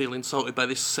impossible to feel insulted by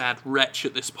this sad wretch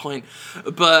at this point.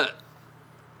 But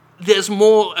there's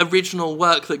more original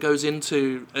work that goes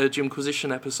into a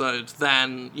Gymquisition episode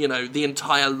than, the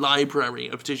entire library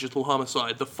of Digital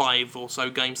Homicide, the 5 or so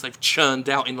games they've churned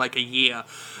out in like a year.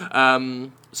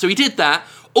 So he did that.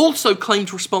 Also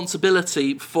claimed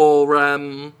responsibility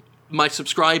for my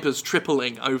subscribers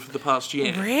tripling over the past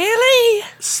year. Really?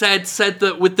 Said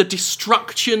that with the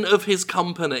destruction of his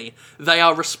company, they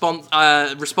are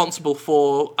responsible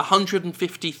for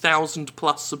 150,000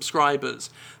 plus subscribers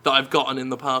that I've gotten in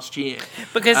the past year.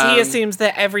 Because he assumes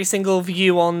that every single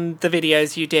view on the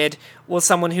videos you did was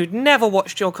someone who'd never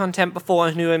watched your content before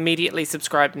and who immediately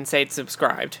subscribed and stayed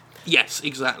subscribed. Yes,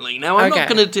 exactly. Now, I'm not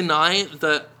going to deny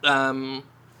that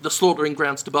the Slaughtering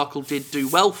Grounds debacle did do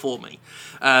well for me.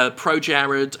 Pro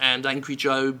Jared and Angry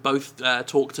Joe both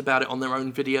talked about it on their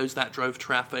own videos. That drove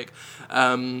traffic.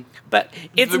 But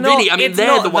it's really, not. I mean, it's they're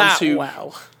not the ones that who.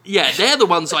 Well. Yeah, they're the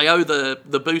ones I owe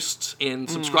the boost in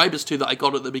subscribers to that I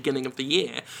got at the beginning of the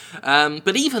year.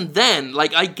 But even then,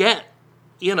 like, I get,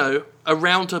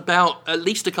 around about at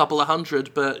least a couple of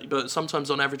hundred, but sometimes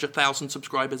on average 1,000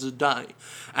 subscribers a day.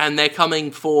 And they're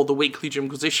coming for the weekly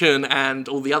Jimquisition and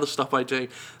all the other stuff I do.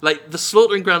 Like, the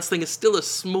Slaughtering Grounds thing is still a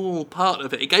small part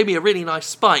of it. It gave me a really nice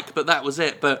spike, but that was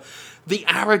it. But the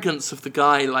arrogance of the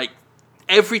guy, like,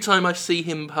 every time I see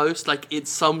him post, like,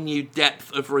 it's some new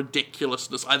depth of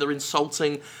ridiculousness, either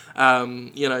insulting,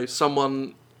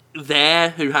 someone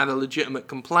there who had a legitimate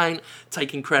complaint,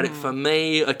 taking credit for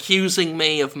me, accusing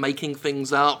me of making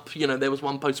things up. There was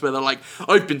one post where they're like,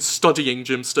 I've been studying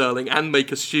Jim Sterling and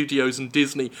Maker Studios and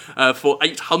Disney for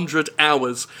 800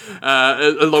 hours,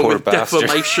 along Poor with bastard.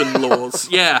 defamation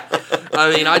laws. Yeah.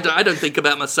 I mean, I don't think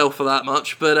about myself for that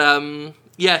much, but,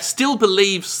 still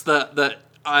believes that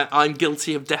I'm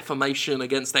guilty of defamation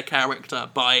against their character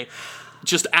by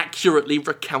just accurately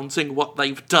recounting what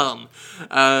they've done.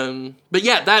 But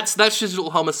yeah, that's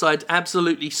Digital Homicide.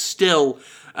 Absolutely still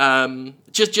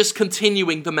just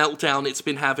continuing the meltdown it's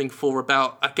been having for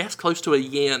about, I guess, close to a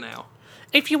year now.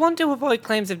 If you want to avoid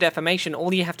claims of defamation,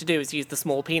 all you have to do is use the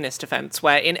small penis defense,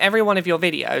 where in every one of your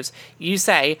videos, you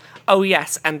say, oh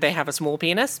yes, and they have a small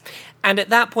penis. And at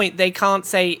that point, they can't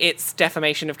say it's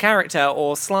defamation of character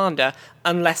or slander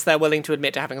unless they're willing to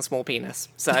admit to having a small penis.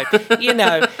 So,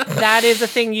 that is a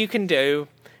thing you can do.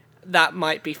 That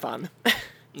might be fun.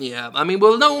 Yeah, I mean,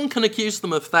 well, no one can accuse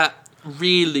them of that,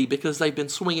 really, because they've been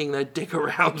swinging their dick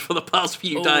around for the past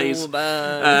few days.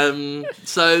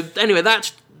 So, anyway,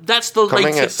 that's the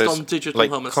latest on Digital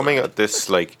Homicide. Coming at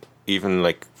this,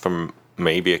 even from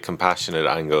maybe a compassionate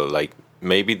angle,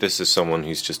 maybe this is someone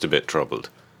who's just a bit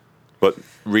troubled. But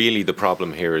really the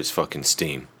problem here is fucking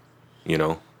Steam,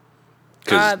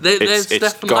 Because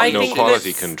it's got no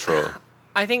quality control.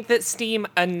 I think that Steam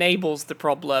enables the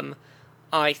problem.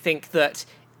 I think that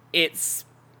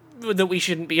that we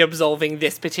shouldn't be absolving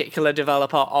this particular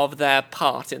developer of their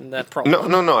part in the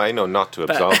problem. No, I know not to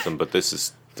absolve them, but this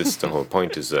is the whole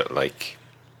point is that,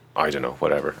 I don't know,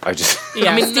 whatever. I just...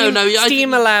 Yeah, I mean,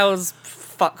 Steam allows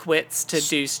fuckwits to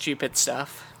do stupid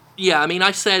stuff. Yeah, I mean,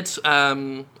 I said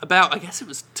about, I guess it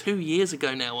was 2 years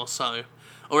ago now or so,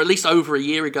 or at least over a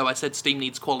year ago, I said Steam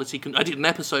needs quality... I did an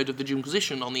episode of the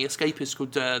Jimquisition on The Escapist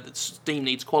called that Steam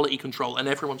needs quality control, and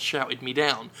everyone shouted me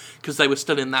down because they were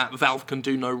still in that Valve can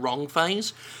do no wrong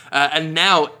phase. And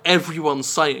now everyone's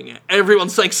saying it.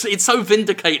 Everyone's saying it's so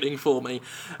vindicating for me.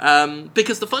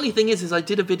 Because the funny thing is I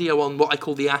did a video on what I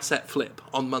call the asset flip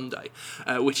on Monday,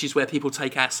 which is where people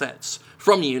take assets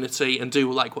from Unity and do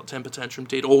what Temper Tantrum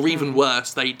did, or even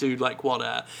worse, they do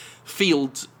what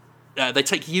Field... they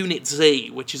take Unit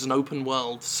Z, which is an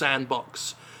open-world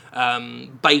sandbox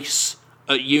base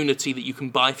at Unity that you can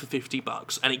buy for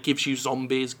 $50, and it gives you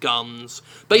zombies, guns,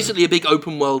 basically a big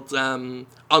open-world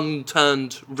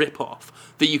unturned rip-off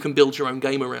that you can build your own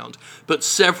game around. But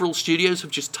several studios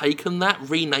have just taken that,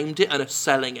 renamed it, and are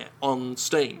selling it on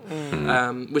Steam,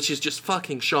 which is just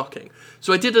fucking shocking.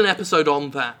 So I did an episode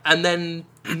on that, and then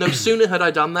no sooner had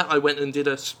I done that, I went and did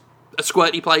a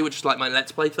Squirty Play, which is my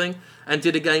Let's Play thing, and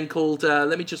did a game called,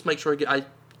 let me just make sure I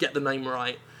get the name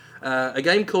right, a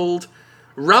game called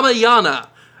Ramayana,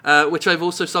 which I've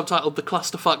also subtitled The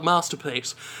Clusterfuck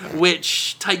Masterpiece,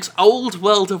 which takes old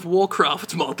World of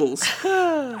Warcraft models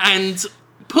and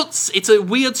it's a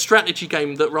weird strategy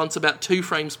game that runs about 2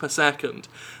 frames per second,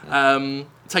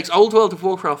 takes old World of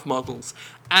Warcraft models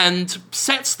and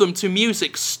sets them to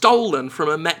music stolen from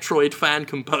a Metroid fan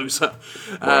composer.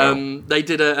 Wow. They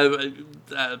did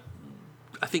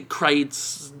I think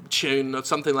Kraid's tune or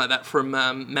something like that from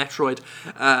Metroid.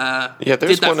 There's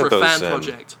did that one for of those, a fan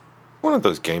project. One of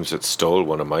those games that stole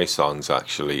one of my songs,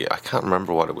 actually. I can't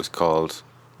remember what it was called.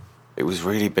 It was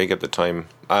really big at the time.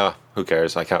 Who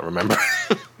cares? I can't remember.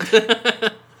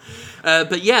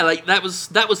 But yeah, that was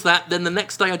that. Then the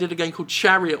next day I did a game called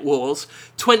Chariot Wars,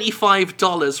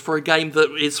 $25 for a game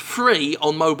that is free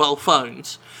on mobile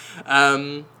phones.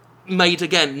 made,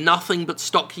 again, nothing but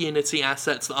stock Unity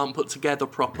assets that aren't put together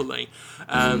properly.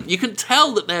 You can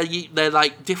tell that they're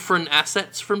like different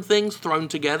assets from things thrown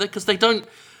together, because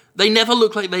they never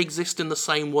look like they exist in the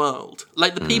same world.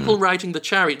 Like, the people riding the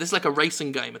chariot, this is like a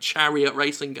racing game, a chariot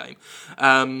racing game.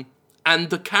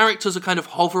 And the characters are kind of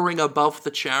hovering above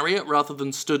the chariot rather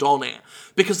than stood on it,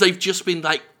 because they've just been,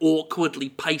 like, awkwardly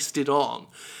pasted on.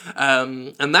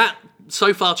 And that,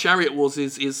 so far, Chariot Wars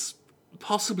is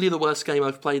possibly the worst game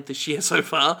I've played this year so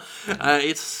far.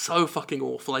 It's so fucking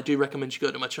awful. I do recommend you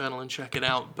go to my channel and check it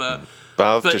out, but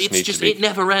it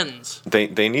never ends.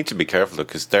 They need to be careful, though,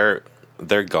 because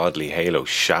their godly halo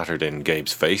shattered in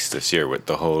Gabe's face this year with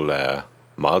the whole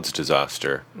mods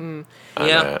disaster.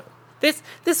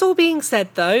 This all being said,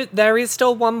 though, there is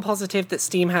still one positive that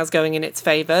Steam has going in its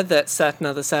favour that certain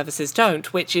other services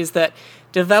don't, which is that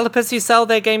developers who sell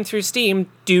their game through Steam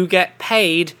do get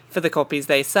paid for the copies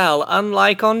they sell,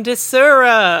 unlike on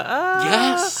Desura.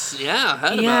 Yes, yeah, I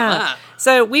heard about that.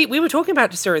 So we were talking about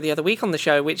Desura the other week on the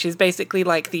show, which is basically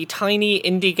like the tiny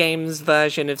indie games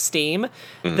version of Steam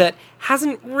that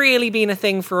hasn't really been a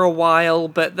thing for a while,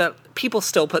 but that people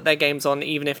still put their games on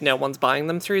even if no one's buying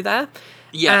them through there.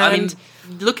 Yeah, I mean,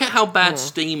 look at how bad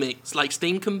Steam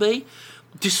can be.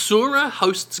 Desura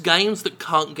hosts games that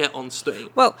can't get on Steam.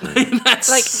 Well,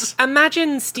 like,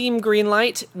 imagine Steam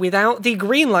Greenlight without the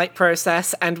Greenlight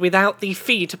process and without the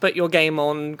fee to put your game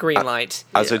on Greenlight.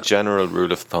 As a general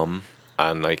rule of thumb,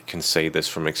 and I can say this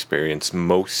from experience,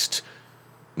 most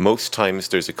times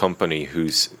there's a company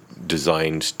who's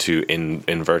designed to, in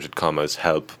inverted commas,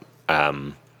 help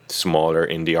smaller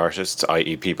indie artists,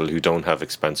 i.e. people who don't have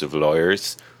expensive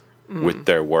lawyers with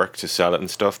their work to sell it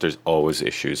and stuff. There's always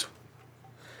issues.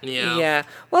 Yeah.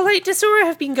 Well, like, Desura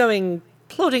have been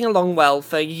plodding along well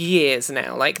for years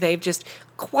now. Like, they've just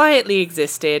quietly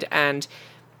existed, and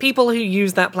people who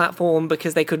use that platform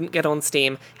because they couldn't get on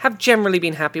Steam have generally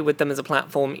been happy with them as a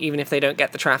platform, even if they don't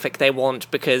get the traffic they want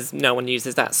because no one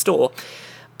uses that store.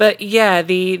 But yeah,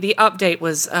 the update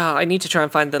was... I need to try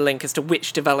and find the link as to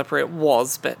which developer it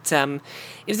was, but it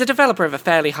was a developer of a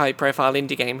fairly high-profile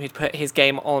indie game who'd put his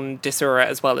game on Desura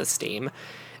as well as Steam,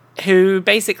 who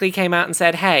basically came out and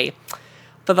said, hey,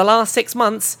 for the last 6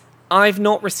 months, I've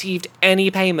not received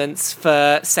any payments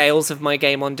for sales of my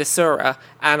game on Desura,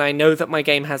 and I know that my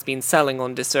game has been selling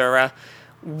on Desura.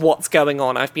 What's going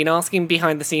on? I've been asking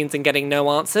behind the scenes and getting no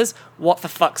answers. What the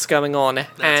fuck's going on?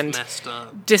 That's messed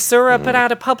up. Desura put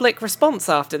out a public response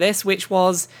after this, which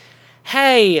was,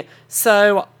 hey,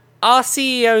 so our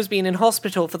CEO's been in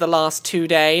hospital for the last 2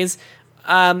 days.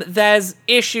 There's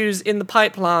issues in the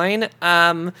pipeline.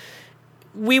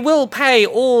 We will pay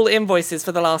all invoices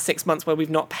for the last 6 months where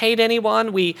we've not paid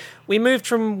anyone. We moved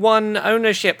from one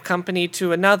ownership company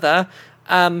to another.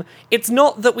 It's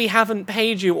not that we haven't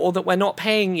paid you or that we're not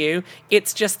paying you.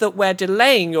 It's just that we're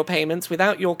delaying your payments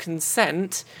without your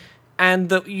consent, and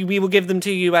that we will give them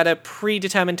to you at a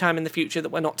predetermined time in the future that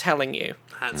we're not telling you.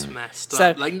 That's messed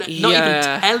up. Like, not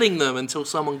even telling them until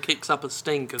someone kicks up a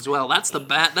stink as well. That's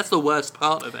the worst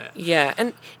part of it. Yeah,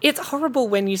 and it's horrible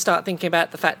when you start thinking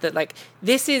about the fact that, like,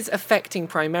 this is affecting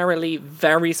primarily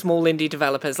very small indie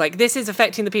developers. Like, this is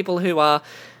affecting the people who are...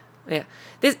 Yeah.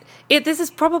 This is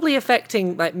probably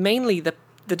affecting, like, mainly the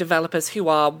developers who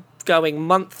are going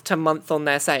month to month on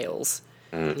their sales.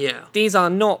 Yeah. These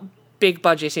are not big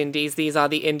budget indies. These are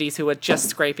the indies who are just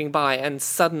scraping by, and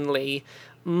suddenly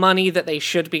money that they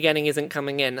should be getting isn't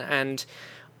coming in. And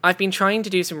I've been trying to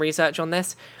do some research on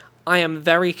this. I am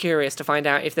very curious to find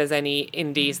out if there's any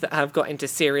indies that have got into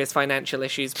serious financial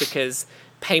issues because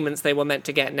payments they were meant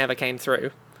to get never came through.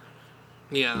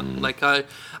 Yeah, like, I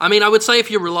mean, I would say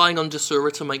if you're relying on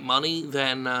Desura to make money,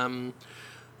 then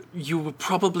you were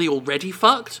probably already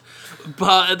fucked.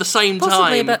 But at the same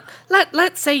Possibly, time... but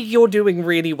let's say you're doing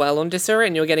really well on Desura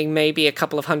and you're getting maybe a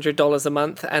couple of $100 a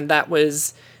month, and that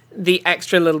was the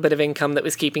extra little bit of income that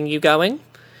was keeping you going.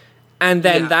 And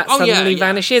then that suddenly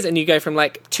vanishes, and you go from,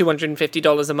 like,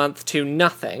 $250 a month to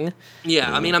nothing.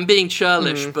 Yeah, I mean, I'm being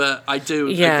churlish, but I do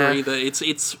agree that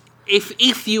it's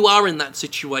if you are in that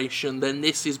situation, then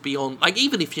this is beyond... Like,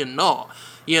 even if you're not,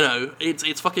 you know,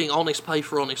 it's fucking honest pay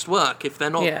for honest work if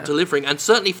they're not delivering. And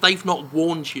certainly if they've not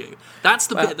warned you. That's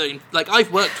the bit that... Like,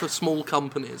 I've worked for small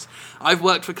companies. I've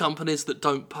worked for companies that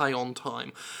don't pay on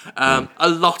time. A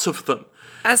lot of them.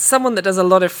 As someone that does a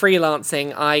lot of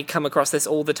freelancing, I come across this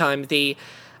all the time. The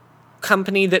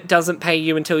company that doesn't pay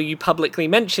you until you publicly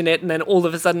mention it, and then all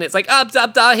of a sudden it's like,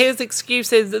 here's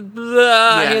excuses, here's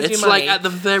it's your money. Like, at the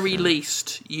very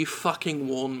least, you fucking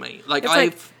warn me. Like,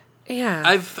 I've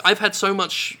I've had so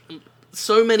much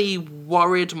so many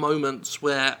worried moments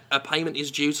where a payment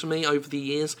is due to me over the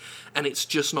years and it's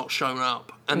just not shown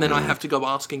up, and then I have to go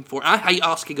asking for it. I hate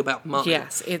asking about money.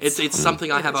 Yes, it's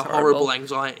something I have a horrible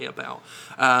anxiety about,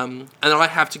 and I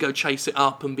have to go chase it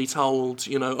up and be told,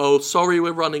 oh, sorry,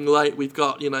 we're running late, we've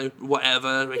got,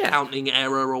 whatever, accounting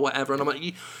error or whatever, and I'm like,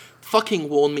 you fucking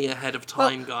warn me ahead of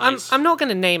time, guys. I'm not going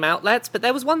to name outlets, but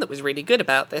there was one that was really good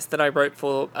about this that I wrote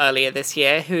for earlier this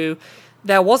year, who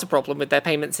there was a problem with their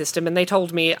payment system, and they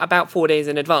told me about 4 days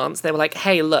in advance. They were like,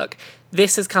 hey, look,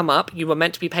 this has come up, you were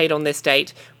meant to be paid on this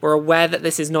date, we're aware that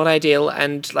this is not ideal,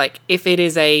 and if it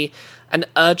is an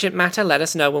urgent matter, let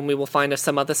us know and we will find us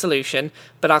some other solution,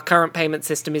 but our current payment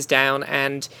system is down,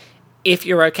 and if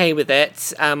you're okay with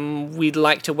it, we'd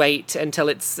like to wait until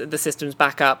the system's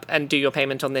back up and do your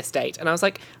payment on this date. And I was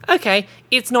like, okay,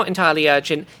 it's not entirely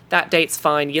urgent. That date's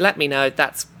fine. You let me know.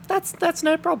 That's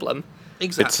no problem.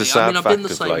 Exactly. It's a sad I've fact been the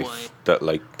of same life way. that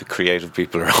the creative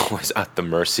people are always at the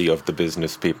mercy of the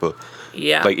business people.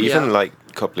 Yeah. Even a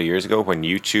couple of years ago when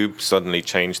YouTube suddenly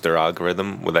changed their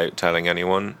algorithm without telling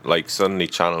anyone, suddenly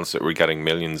channels that were getting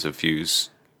millions of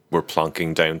views were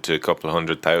plonking down to a couple of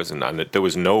 100,000, and there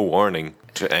was no warning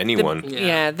to anyone.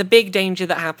 The big danger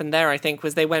that happened there, I think,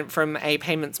 was they went from a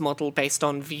payments model based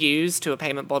on views to a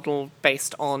payment model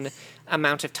based on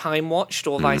amount of time watched,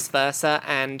 or vice versa,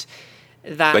 and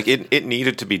that... it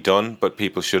needed to be done, but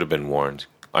people should have been warned.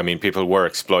 I mean, people were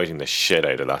exploiting the shit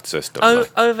out of that system.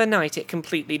 Overnight, it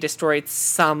completely destroyed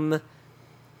some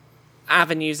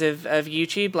avenues of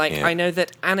YouTube. I know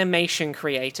that animation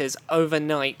creators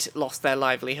overnight lost their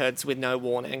livelihoods with no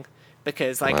warning,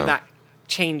 because that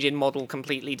change in model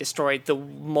completely destroyed the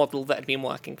model that had been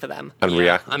working for them. And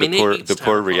the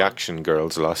poor reaction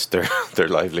girls lost their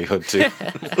livelihood too.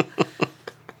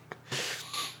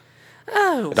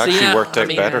 It actually worked out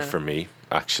better for me,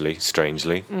 actually,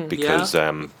 strangely, because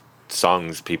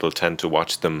songs, people tend to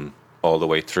watch them all the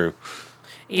way through.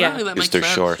 Yeah, that makes they're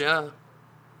sense, short. Yeah.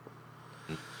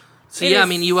 So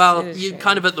you're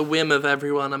kind of at the whim of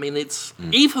everyone. I mean, it's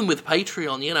even with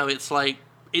Patreon, it's like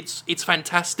it's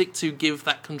fantastic to give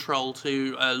that control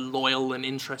to a loyal and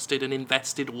interested and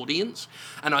invested audience,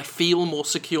 and I feel more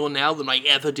secure now than I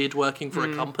ever did working for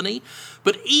a company.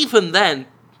 But even then,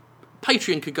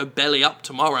 Patreon could go belly up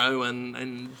tomorrow,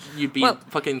 and you'd be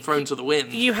fucking thrown to the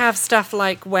wind. You have stuff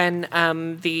like when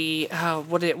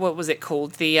what was it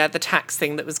called, the tax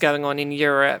thing that was going on in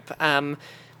Europe.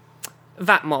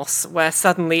 VATMOS, where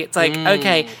suddenly it's like,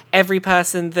 okay, every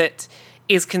person that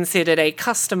is considered a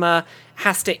customer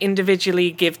has to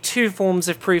individually give 2 forms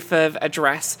of proof of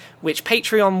address, which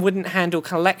Patreon wouldn't handle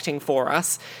collecting for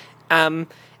us. And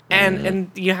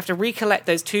you have to recollect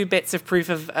those 2 bits of proof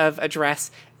of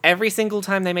address every single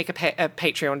time they make a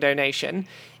Patreon donation,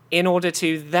 in order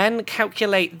to then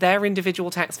calculate their individual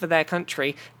tax for their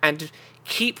country and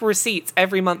keep receipts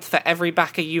every month for every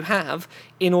backer you have,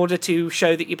 in order to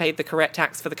show that you paid the correct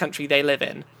tax for the country they live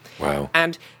in. Wow.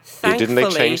 And thankfully...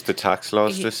 Didn't they change the tax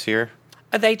laws this year?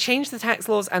 They changed the tax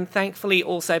laws, and thankfully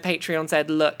also Patreon said,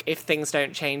 look, if things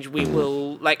don't change, we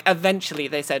will... eventually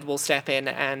they said, we'll step in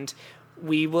and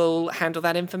we will handle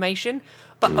that information.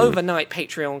 But overnight,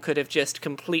 Patreon could have just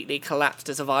completely collapsed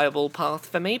as a viable path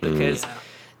for me, because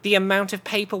the amount of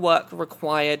paperwork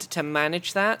required to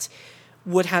manage that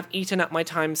would have eaten up my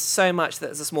time so much that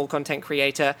as a small content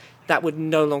creator, that would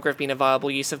no longer have been a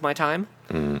viable use of my time.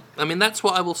 I mean, that's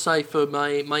what I will say for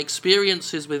my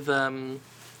experiences with Patreon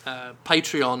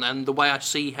and the way I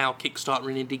see how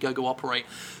Kickstarter and Indiegogo operate.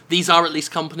 These are at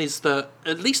least companies that,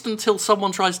 at least until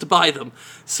someone tries to buy them,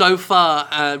 so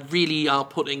far really are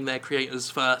putting their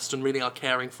creators first and really are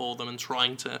caring for them and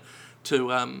trying to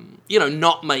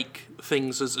not make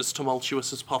things as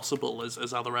tumultuous as possible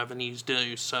as other avenues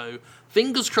do. So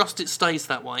fingers crossed it stays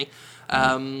that way.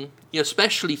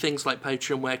 Especially things like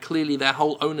Patreon, where clearly their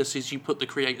whole onus is you put the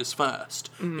creators first.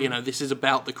 This is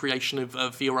about the creation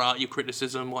of your art, your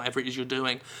criticism, whatever it is you're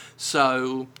doing.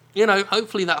 So,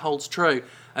 hopefully that holds true.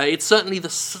 It's certainly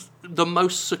the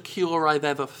most secure I've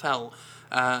ever felt.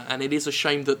 And it is a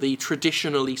shame that the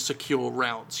traditionally secure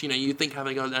routes, you'd think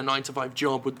having a 9-to-5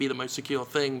 job would be the most secure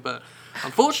thing, but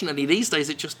unfortunately these days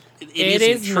it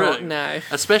isn't true. Not, no.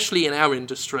 Especially in our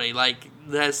industry,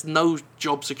 there's no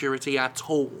job security at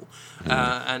all,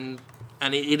 and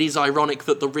it is ironic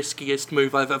that the riskiest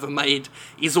move I've ever made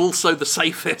is also the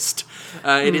safest.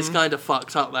 It is kind of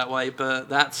fucked up that way, but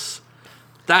that's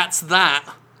that.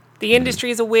 The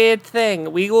industry is a weird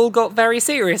thing. We all got very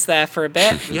serious there for a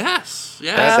bit. Yes.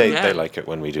 They like it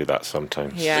when we do that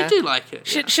sometimes. Yeah. They do like it.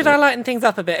 Should I lighten things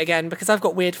up a bit again? Because I've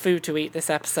got weird food to eat this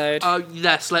episode. Oh,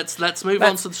 yes. Let's move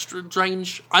on to the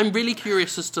strange. I'm really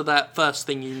curious as to that first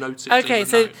thing you noticed. Okay,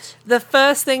 so the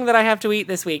first thing that I have to eat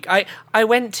this week, I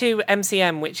went to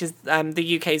MCM, which is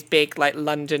the UK's big, like,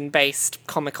 London-based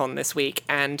Comic-Con this week,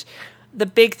 and the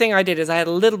big thing I did is I had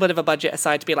a little bit of a budget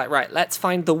aside to be like, right, let's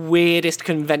find the weirdest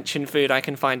convention food I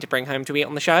can find to bring home to eat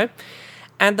on the show.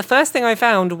 And the first thing I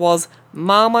found was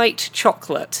Marmite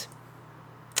chocolate.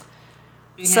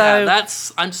 Yeah,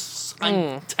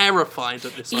 I'm terrified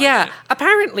of this idea. Yeah,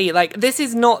 apparently, like, this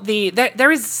is not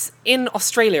there is, in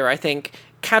Australia, I think,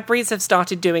 Cadbury's have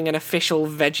started doing an official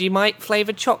Vegemite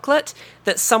flavoured chocolate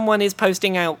that someone is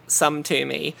posting out some to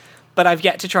me, but I've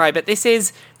yet to try. But this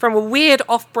is from a weird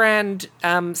off-brand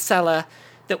seller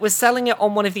that was selling it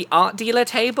on one of the art dealer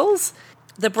tables.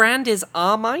 The brand is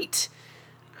Armite,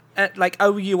 like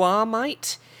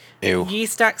O-U-R-Mite. Ew.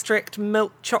 Yeast extract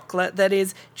milk chocolate that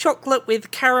is chocolate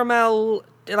with caramel,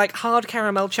 like hard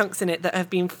caramel chunks in it that have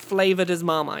been flavoured as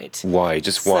Marmite. Why?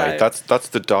 Just why? So, That's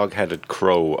the dog-headed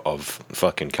crow of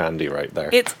fucking candy right there.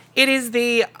 It is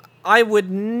the... I would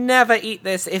never eat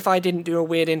this if I didn't do a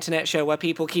weird internet show where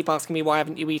people keep asking me why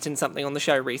haven't you eaten something on the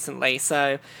show recently.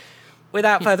 So,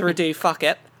 without further ado, fuck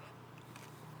it.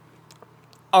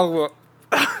 Oh.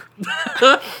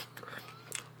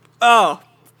 Oh.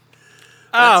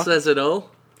 That says it all.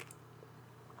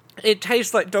 It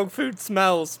tastes like dog food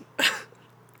smells.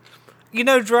 You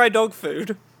know dry dog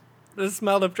food? The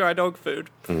smell of dry dog food.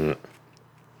 Mm.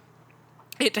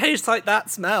 It tastes like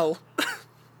that smell.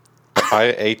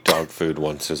 I ate dog food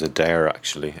once as a dare,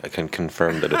 actually. I can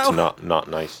confirm that it's not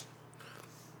nice.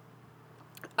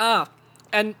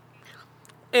 And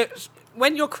it's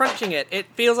when you're crunching it, it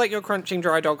feels like you're crunching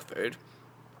dry dog food.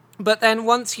 But then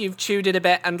once you've chewed it a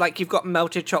bit and like you've got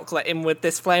melted chocolate in with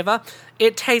this flavour,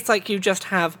 it tastes like you just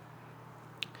have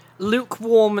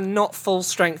lukewarm, not full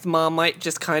strength Marmite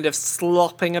just kind of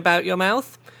slopping about your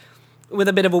mouth with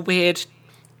a bit of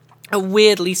a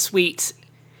weirdly sweet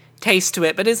taste to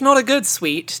it, but it's not a good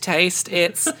sweet taste.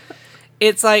 It's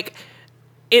like,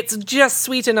 it's just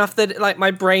sweet enough that like my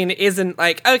brain isn't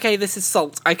like, okay, this is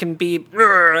salt, I can be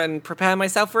and prepare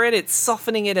myself for it. It's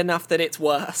softening it enough that it's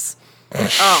worse.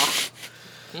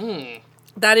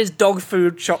 That is dog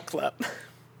food chocolate.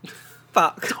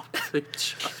 Fuck. Dog food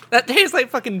chocolate. That tastes like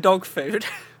fucking dog food.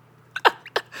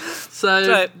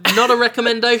 So, not a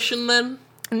recommendation then?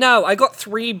 No, I got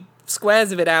 3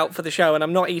 squares of it out for the show, and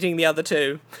I'm not eating the other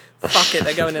 2. Fuck it,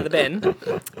 they're going in the bin.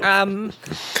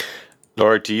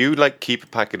 Laura, do you like keep a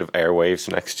packet of Airwaves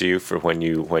next to you for when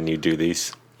you do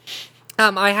these?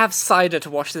 I have cider to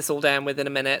wash this all down with in a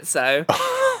minute, so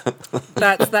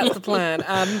that's the plan.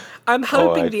 I'm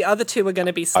hoping the other 2 are going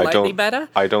to be slightly better.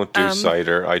 I don't do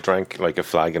cider. I drank like a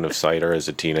flagon of cider as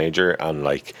a teenager, and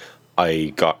like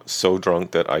I got so drunk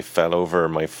that I fell over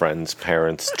my friend's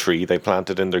parents' tree they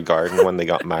planted in their garden when they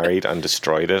got married and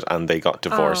destroyed it, and they got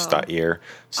divorced that year.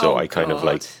 So I kind of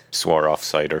like swore off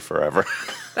cider forever.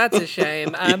 That's a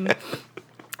shame.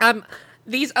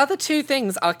 These other 2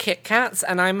 things are Kit Kats,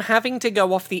 and I'm having to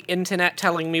go off the internet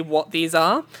telling me what these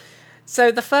are.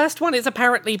 So the first one is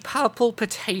apparently purple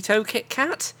potato Kit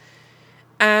Kat,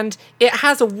 and it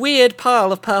has a weird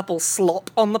pile of purple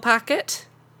slop on the packet.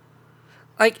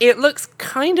 Like, it looks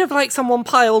kind of like someone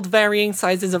piled varying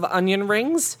sizes of onion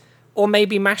rings, or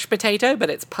maybe mashed potato,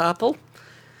 but it's purple.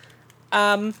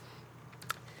 The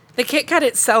Kit Kat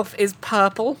itself is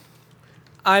purple.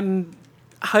 I'm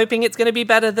hoping it's going to be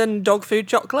better than dog food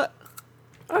chocolate.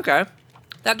 Okay.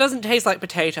 That doesn't taste like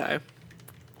potato.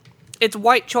 It's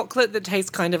white chocolate that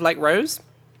tastes kind of like rose.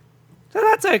 So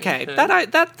that's okay.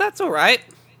 That's all right.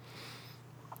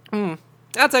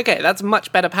 That's okay. That's a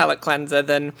much better palate cleanser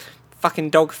than fucking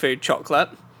dog food chocolate.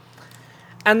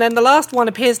 And then the last one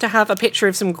appears to have a picture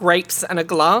of some grapes and a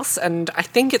glass, and I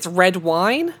think it's red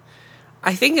wine.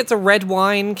 I think it's a red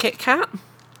wine Kit Kat.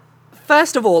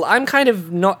 First of all, I'm kind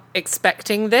of not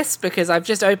expecting this because I've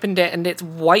just opened it and it's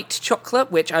white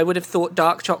chocolate, which I would have thought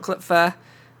dark chocolate for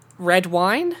red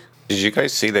wine. Did you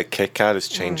guys see that Kit Kat is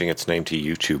changing its name to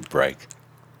YouTube Break?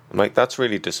 I'm like, that's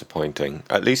really disappointing.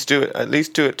 At least do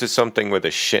it to something with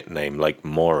a shit name like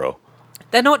Moro.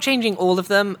 They're not changing all of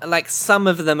them. Like, some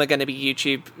of them are going to be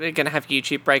going to have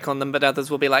YouTube Break on them, but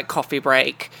others will be like Coffee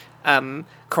Break,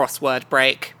 Crossword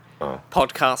Break,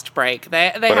 Podcast Break. They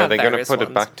have But are they going to put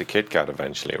it back to Kit Kat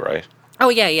eventually, right? Oh,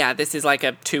 yeah. This is like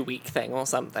a 2-week thing or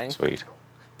something. Sweet.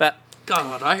 But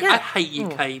God, I hate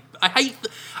UK. I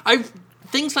hate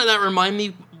things like that. Remind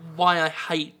me why I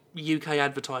hate UK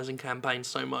advertising campaigns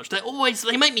so much.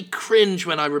 They make me cringe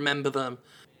when I remember them.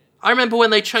 I remember when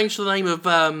they changed the name of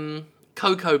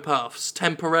Cocoa Puffs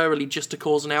temporarily just to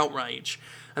cause an outrage.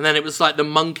 And then it was like the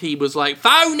monkey was like,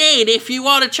 phone in if you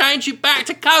want to change it back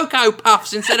to Cocoa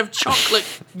Puffs instead of chocolate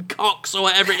cocks or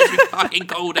whatever it is we fucking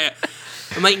called it.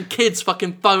 And making kids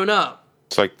fucking phone up.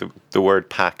 It's like the word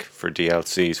pack for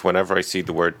DLCs. Whenever I see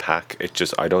the word pack, it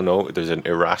just, I don't know, there's an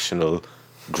irrational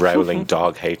growling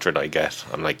dog hatred I get.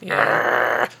 I'm like,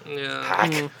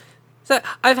 pack. So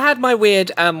I've had my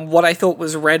weird, what I thought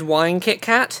was red wine Kit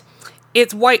Kat.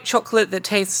 It's white chocolate that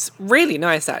tastes really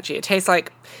nice, actually. It tastes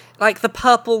like the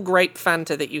purple grape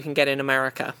Fanta that you can get in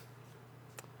America,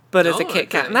 but as a Kit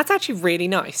Kat. And that's actually really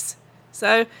nice.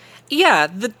 So, yeah,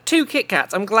 the 2 Kit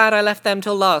Kats, I'm glad I left them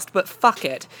till last, but fuck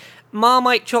it.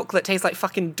 Marmite chocolate tastes like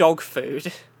fucking dog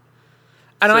food.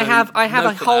 And so I have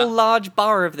a whole large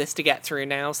bar of this to get through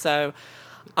now, so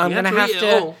I'm going to have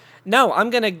to... No, I'm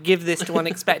going to give this to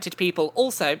unexpected people.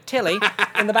 Also, Tilly,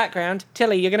 in the background,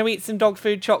 Tilly, you're going to eat some dog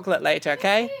food chocolate later,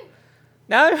 okay?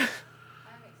 No?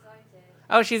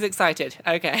 Oh, she's excited.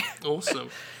 Okay.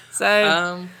 Awesome.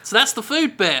 So that's the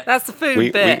food bit. That's the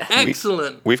food bit.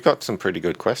 Excellent. We've got some pretty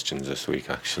good questions this week,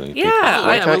 actually. Yeah.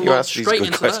 Why can't you ask these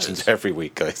good questions every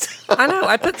week, guys? I know.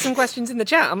 I put some questions in the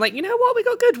chat. I'm like, you know what? We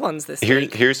got good ones this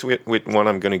week. Here's with one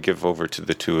I'm going to give over to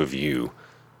the two of you,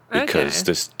 because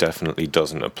this definitely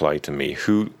doesn't apply to me.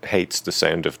 Who hates the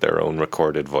sound of their own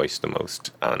recorded voice the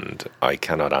most? And I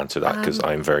cannot answer that because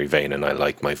I'm very vain and I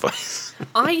like my voice.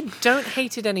 I don't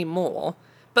hate it anymore,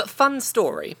 but fun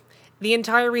story. The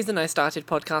entire reason I started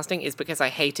podcasting is because I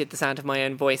hated the sound of my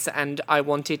own voice, and I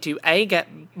wanted to, A, get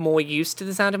more used to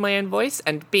the sound of my own voice,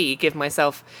 and B, give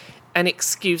myself an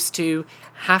excuse to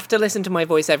have to listen to my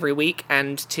voice every week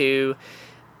and to,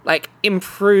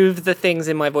 improve the things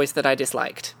in my voice that I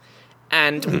disliked.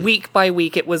 And week by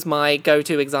week, it was my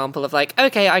go-to example of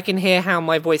okay, I can hear how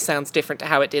my voice sounds different to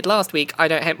how it did last week. I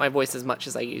don't hate my voice as much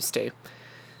as I used to.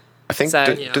 I think,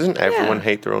 doesn't everyone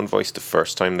hate their own voice the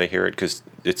first time they hear it? Because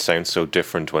it sounds so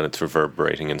different when it's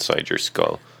reverberating inside your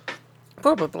skull.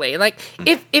 Probably.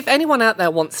 If anyone out there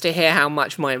wants to hear how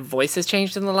much my voice has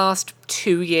changed in the last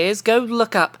 2 years, go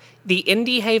look up the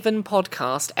Indie Haven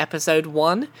podcast, episode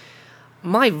 1.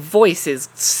 My voice is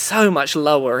so much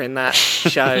lower in that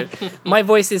show. My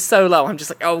voice is so low, I'm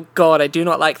just like, oh god, I do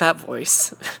not like that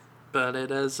voice. But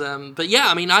it is, but yeah,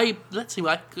 I mean, let's see,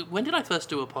 when did I first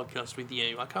do a podcast with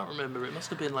you? I can't remember. It must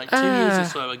have been 2 years or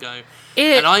so ago.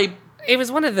 It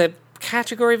was one of the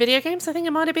category video games, I think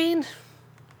it might have been.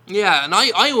 Yeah, and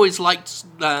I always liked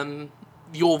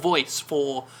your voice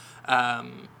for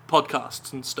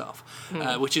podcasts and stuff,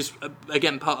 which is,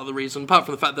 again, part of the reason, apart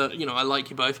from the fact that, I like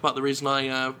you both, part of the reason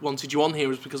I wanted you on here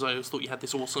was because I always thought you had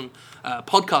this awesome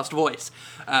podcast voice.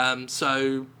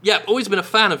 So, yeah, always been a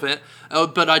fan of it,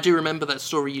 but I do remember that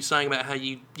story you saying about how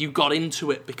you got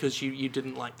into it because you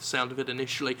didn't like the sound of it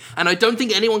initially, and I don't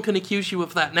think anyone can accuse you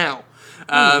of that now.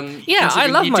 I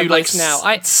love my voice now.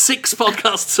 6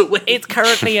 podcasts a week. It's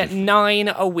currently at 9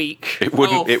 a week. It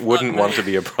wouldn't want to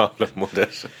be a problem, would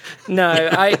it? No,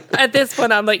 at this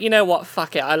point I'm like, you know what,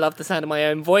 fuck it, I love the sound of my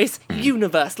own voice.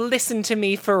 Universe, listen to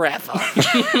me forever.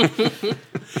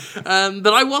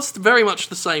 But I was very much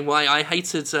the same way. I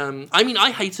hated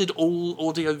I hated all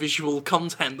audiovisual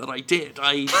content that I did.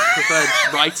 I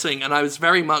preferred writing, and I was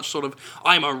very much sort of,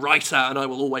 I'm a writer and I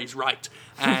will always write.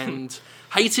 And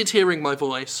hated hearing my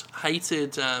voice,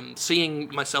 hated seeing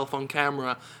myself on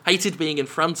camera, hated being in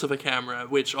front of a camera,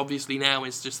 which obviously now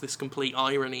is just this complete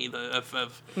irony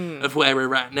of where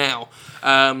we're at now.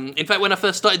 In fact, when I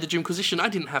first started the Cumsock, I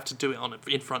didn't have to do it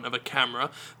in front of a camera,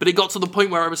 but it got to the point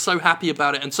where I was so happy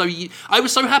about it, and so I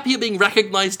was so happy at being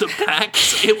recognised at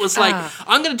PAX, it was like,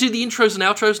 I'm going to do the intros and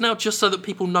outros now just so that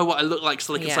people know what I look like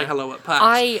so they can say hello at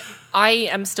PAX. I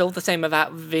am still the same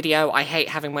about video. I hate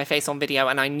having my face on video,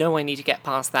 and I know I need to get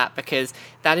past that because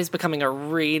that is becoming a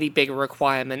really big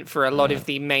requirement for a lot of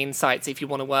the main sites. If you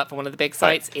want to work for one of the big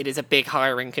sites, it is a big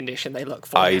hiring condition they look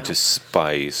for. I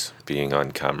despise being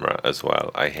on camera as well.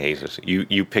 I hate it.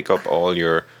 You pick up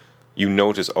you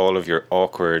notice all of your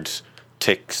awkward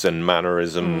tics and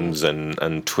mannerisms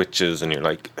and twitches, and you're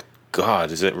like,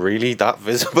 God, is it really that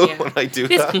visible when I do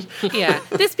that? Yeah.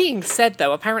 This being said,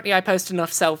 though, apparently I post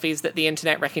enough selfies that the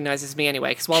internet recognises me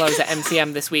anyway, because while I was at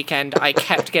MCM this weekend, I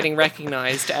kept getting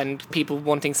recognised and people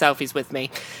wanting selfies with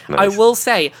me. Nice. I will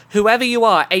say, whoever you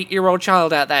are, 8-year-old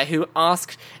child out there who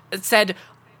said,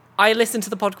 I listen to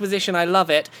the Podquisition, I love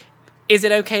it, is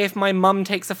it okay if my mum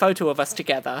takes a photo of us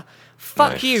together?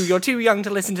 Fuck you, you're too young to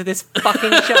listen to this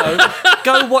fucking show.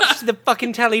 Go watch the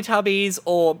fucking Teletubbies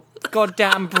or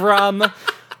goddamn Brum.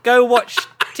 Go watch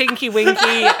Tinky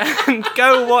Winky and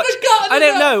go watch... I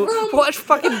don't know. Watch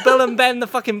fucking Bill and Ben, the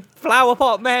fucking Flower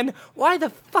Pot Men. Why the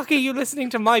fuck are you listening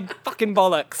to my fucking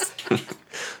bollocks?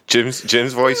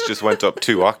 Jim's voice just went up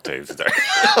 2 octaves there.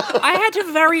 I had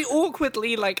to very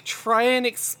awkwardly, try and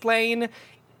explain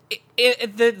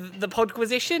the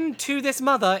Podquisition to this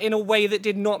mother in a way that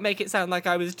did not make it sound like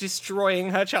I was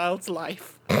destroying her child's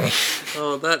life.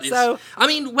 Oh, that is... So, I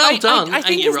mean, well done, I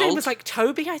think his name 8-year-old. was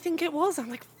Toby, I think it was. I'm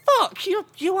like, fuck,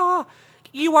 you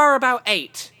are about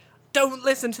 8. Don't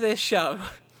listen to this show.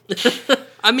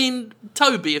 I mean,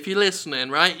 Toby, if you're listening,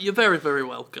 right, you're very, very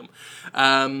welcome.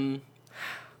 I'm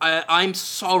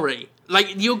sorry.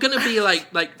 You're going to be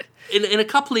in a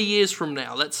couple of years from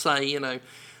now, let's say,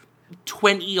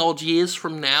 20 odd years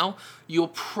from now, you're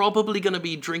probably going to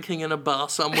be drinking in a bar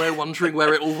somewhere, wondering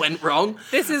where it all went wrong.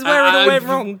 This is where it all went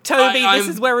wrong. Toby, this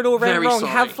is where it all went wrong.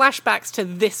 Sorry. Have flashbacks to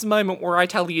this moment where I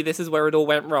tell you this is where it all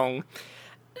went wrong.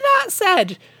 That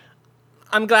said,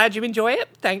 I'm glad you enjoy it.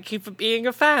 Thank you for being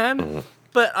a fan.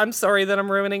 But I'm sorry that I'm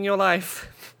ruining your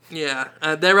life. Yeah,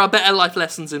 there are better life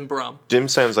lessons in Brum. Jim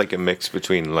sounds like a mix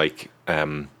between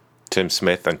Tim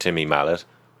Smith and Timmy Mallet.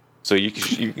 So you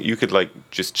could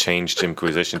just change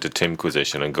Timquisition to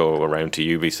Timquisition and go around to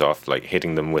Ubisoft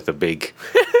hitting them with a big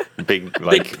Big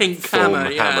pink foam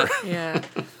hammer. Yeah.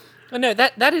 Well, no,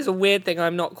 that is a weird thing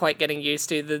I'm not quite getting used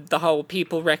to. The whole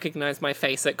people recognize my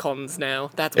face at cons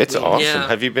now. That's It's weird. awesome. Yeah.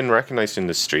 Have you been recognized in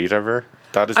the street ever?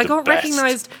 That is I the got best.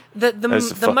 recognized. The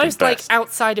fucking most best.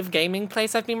 outside of gaming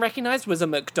place I've been recognized was a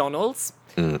McDonald's.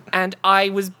 And I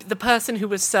was the person who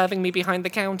was serving me behind the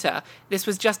counter. This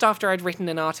was just after I'd written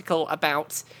an article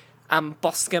about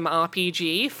Boscom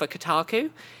RPG for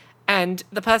Kotaku. And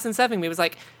the person serving me was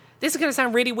like, this is going to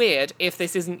sound really weird if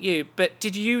this isn't you, but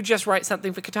did you just write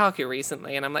something for Kotaku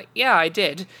recently? And I'm like, yeah, I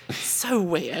did. So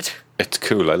weird. It's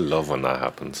cool. I love when that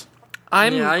happens.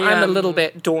 I'm a little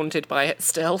bit daunted by it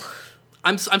still.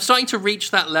 I'm starting to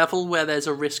reach that level where there's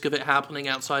a risk of it happening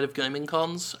outside of gaming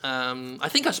cons. I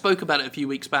think I spoke about it a few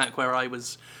weeks back where I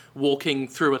was walking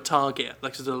through a Target,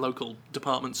 there's a local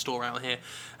department store out here,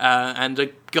 and a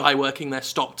guy working there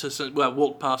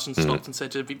walked past and stopped and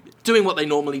said, doing what they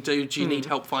normally do, do you need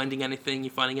help finding anything? You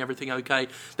finding everything okay?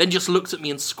 Then just looked at me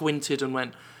and squinted and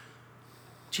went,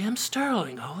 Jim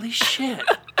Sterling, holy shit.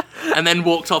 And then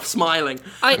walked off smiling.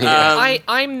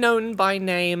 I'm known by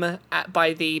name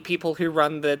by the people who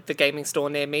run the gaming store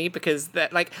near me because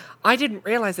I didn't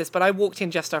realize this, but I walked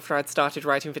in just after I'd started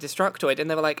writing for Destructoid, and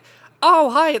they were like, "Oh,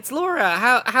 hi, it's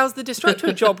Laura. How's the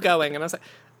Destructoid job going?" And I was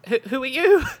like, "Who are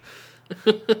you?"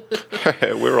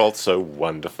 We're all so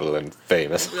wonderful and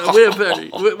famous.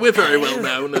 We're very well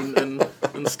known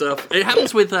and stuff. It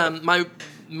happens with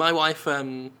my wife.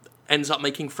 Ends up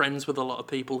making friends with a lot of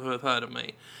people who have heard of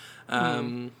me.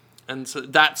 And so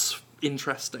that's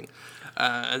interesting.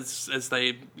 As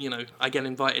they, I get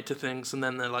invited to things and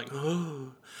then they're like,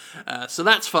 oh. So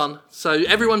that's fun. So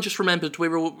everyone just remember,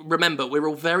 we're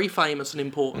all very famous and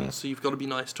important, so you've got to be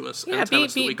nice to us. Yeah, and tell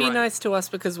us that we're be great. nice to us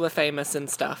because we're famous and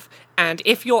stuff. And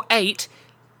if you're 8,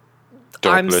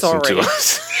 Don't I'm listen sorry. to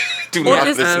us. Do Or not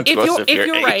just, listen to us if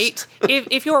you're 8.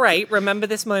 if you're 8, remember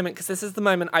this moment because this is the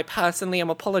moment I personally am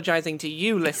apologizing to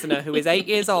you, listener, who is 8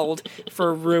 years old,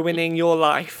 for ruining your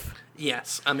life.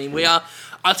 Yes, I mean,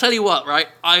 I'll tell you what, right?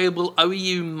 I will owe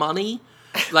you money.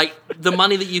 The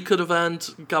money that you could have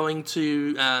earned going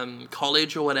to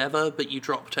college or whatever, but you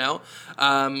dropped out.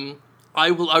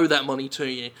 I will owe that money to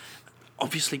you.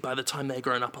 Obviously, by the time they're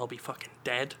grown up, I'll be fucking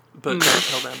dead. But don't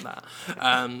tell them that.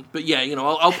 But yeah,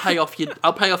 I'll pay off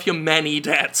your many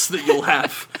debts that you'll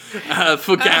have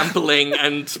for gambling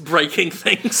and breaking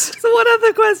things. So, what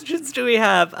other questions do we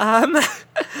have?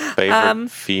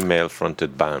 Favorite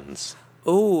female-fronted bands?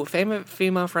 Oh, favorite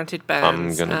female-fronted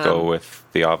bands. I'm gonna go with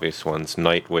the obvious ones: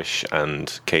 Nightwish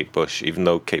and Kate Bush. Even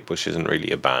though Kate Bush isn't really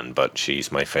a band, but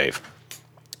she's my fave.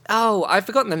 Oh, I've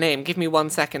forgotten the name. Give me 1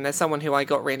 second. There's someone who I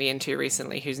got really into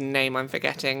recently whose name I'm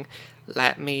forgetting.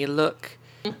 Let me look.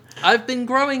 I've been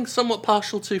growing somewhat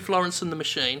partial to Florence and the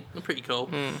Machine. They're pretty cool.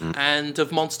 And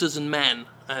of Monsters and Men.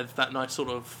 That nice sort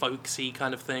of folksy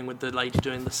kind of thing with the lady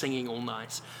doing the singing all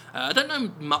nice. I don't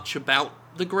know much about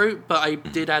the group, but I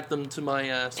did add them to my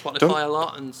Spotify a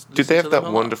lot. And do they have that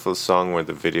wonderful song where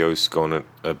the video's going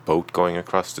a boat going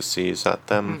across the sea? Is that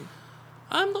them?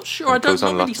 I'm not sure. I've not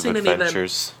really seen any of them.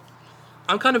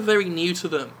 I'm kind of very new to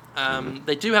them.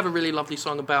 They do have a really lovely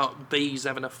song about bees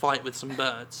having a fight with some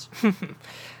birds.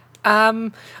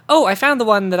 I found the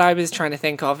one that I was trying to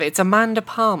think of. It's Amanda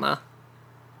Palmer.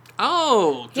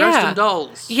 Oh, Dresden Yeah.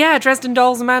 Dolls. Yeah, Dresden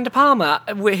Dolls, Amanda Palmer,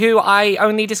 who I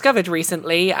only discovered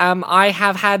recently. I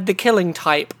have had The Killing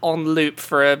Type on loop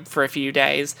for a few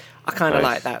days. I kind of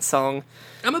Nice. like that song.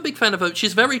 I'm a big fan of her.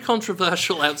 She's very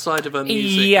controversial outside of her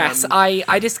music. Yes,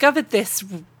 I discovered this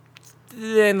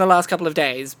in the last couple of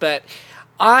days, but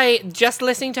just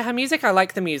listening to her music, I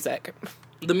like the music.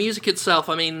 The music itself,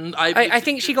 I mean... I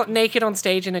think she got naked on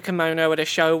stage in a kimono at a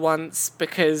show once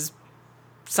because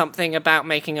something about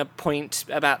making a point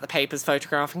about the papers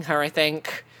photographing her, I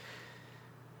think.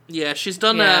 Yeah, she's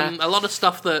done Yeah. a lot of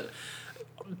stuff that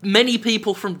many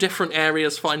people from different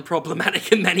areas find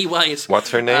problematic in many ways.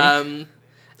 What's her name?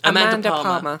 Amanda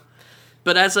Palmer.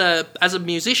 But as a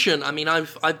musician, I mean,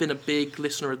 I've been a big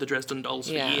listener of the Dresden Dolls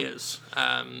for Yeah. years.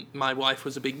 My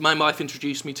wife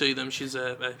introduced me to them. She's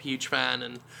a huge fan,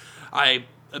 and I'm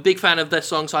a big fan of their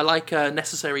songs. I like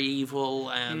Necessary Evil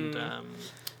and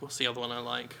what's the other one I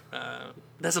like?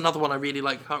 There's another one I really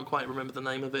like. I can't quite remember the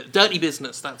name of it. Dirty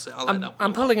Business. That's it. I like that one.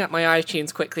 I'm pulling up my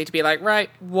iTunes quickly to be like,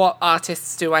 right, what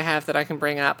artists do I have that I can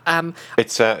bring up?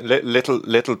 It's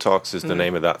Little Talks is the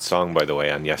name of that song, by the way,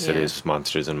 and yes, it Yeah. is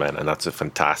Monsters and Men, and that's a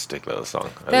fantastic little song.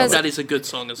 I love That it. is a good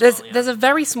song as well. Yeah. There's a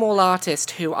very small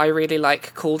artist who I really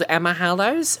like called Emma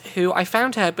Hallows, who I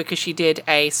found her because she did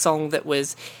a song that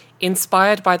was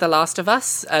inspired by The Last of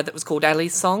Us, that was called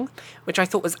Ellie's Song, which I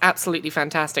thought was absolutely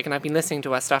fantastic, and I've been listening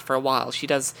to her stuff for a while. She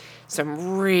does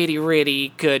some really,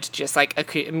 really good, just like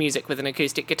music with an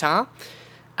acoustic guitar.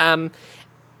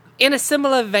 In a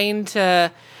similar vein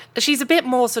to... She's a bit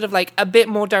more sort of like, a bit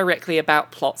more directly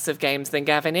about plots of games than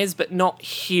Gavin is, but not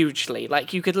hugely.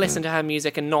 Like, you could listen to her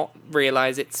music and not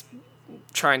realise it's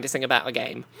trying to sing about a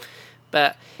game.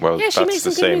 But, Well, yeah, she makes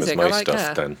that's some the good same as music. my I like stuff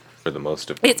her. then, for the most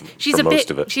of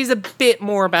She's a bit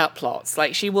more about plots.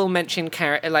 Like, she will mention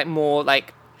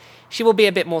she will be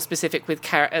a bit more specific with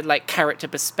character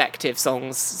perspective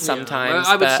songs sometimes.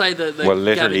 I would but say that Well,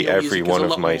 literally Gavin, your every music is one a of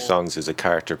lot my more- songs is a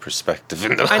character perspective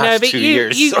in the last I know, but 2 you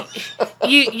years. so-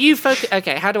 you focus.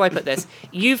 Okay, how do I put this?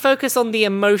 You focus on the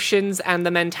emotions and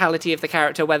the mentality of the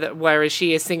character, whereas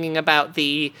she is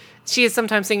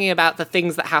sometimes singing about the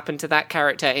things that happen to that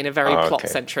character in a very okay.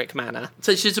 plot-centric manner.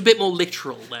 So she's a bit more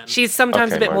literal then. She's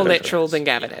sometimes Okay, a bit more more literal. literal than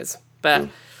Gavin is, but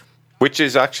Which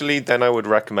is actually, then I would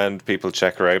recommend people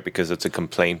check her out, because it's a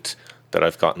complaint that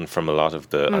I've gotten from a lot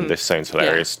of and this sounds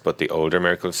hilarious, but the older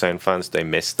Miracle of Sound fans, they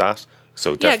missed that.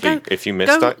 So definitely, if you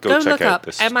missed that, go check look out up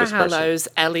this Emma person. Hallows'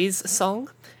 Ellie's Song,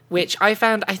 which I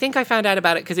found out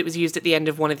about it because it was used at the end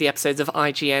of one of the episodes of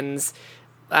IGN's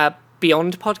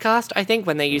Beyond podcast, I think,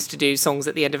 when they used to do songs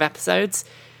at the end of episodes.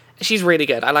 She's really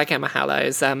good. I like Emma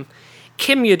Hallows.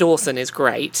 Kimya Dawson is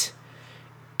great.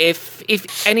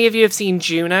 If any of you have seen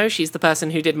Juno, she's the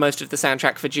person who did most of the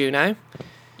soundtrack for Juno.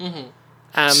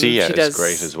 Sia she is does-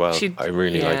 great as well. I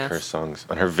really like her songs,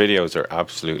 and her videos are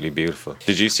absolutely beautiful.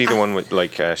 Did you see the one with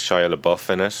Shia LaBeouf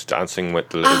in it, dancing with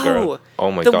the little girl?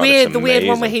 Oh my god, it's the weird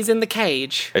one where amazing. he's in the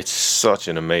cage. It's such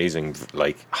an amazing,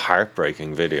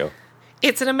 heartbreaking video.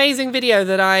 It's an amazing video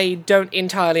that I don't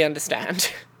entirely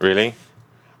understand. Really?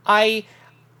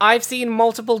 I've seen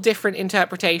multiple different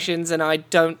interpretations, and I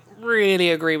don't really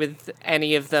agree with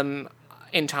any of them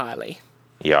entirely.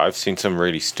 Yeah, I've seen some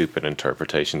really stupid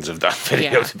interpretations of that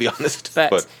video, Yeah. to be honest.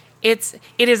 But it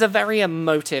is a very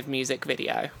emotive music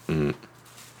video.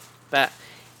 But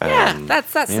yeah,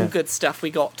 that's some good stuff we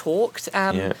got talked.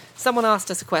 Someone asked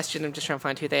us a question. I'm just trying to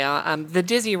find who they are. The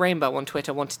Dizzy Rainbow on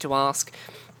Twitter wanted to ask,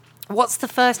 what's the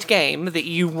first game that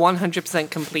you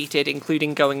 100% completed,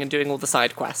 including going and doing all the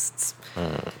side quests?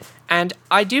 And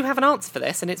I do have an answer for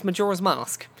this, and it's Majora's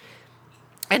Mask.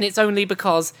 And it's only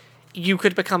because you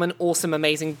could become an awesome,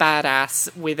 amazing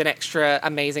badass with an extra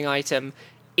amazing item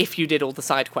if you did all the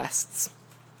side quests.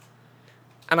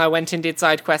 And I went and did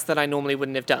side quests that I normally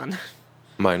wouldn't have done.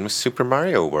 Mine was Super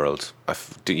Mario World.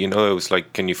 Do you know it was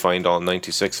like, can you find all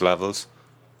 96 levels?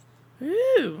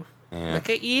 Ooh, look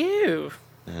at you.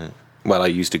 Well, I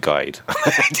used a guide.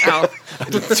 Oh. I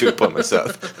didn't do it by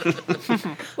myself.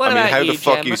 What I mean, about how you, the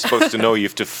fuck Jim? are you supposed to know you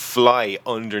have to fly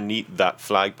underneath that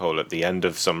flagpole at the end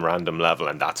of some random level,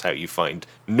 and that's how you find?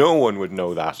 No one would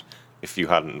know that if you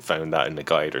hadn't found that in a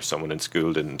guide or someone in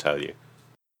school didn't tell you.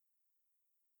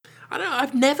 I don't know,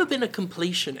 I've never been a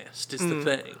completionist, is the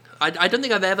thing. I don't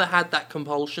think I've ever had that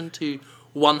compulsion to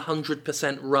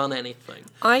 100% run anything.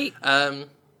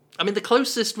 I mean, the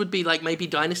closest would be like maybe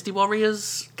Dynasty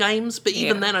Warriors games, but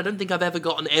even then, I don't think I've ever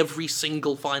gotten every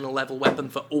single final level weapon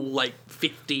for all like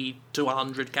 50 to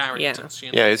 100 characters.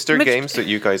 You know? Yeah, is there games that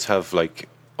you guys have like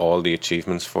all the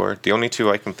achievements for? The only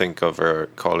two I can think of are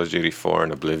Call of Duty 4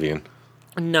 and Oblivion.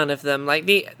 None of them. Like,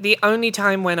 the only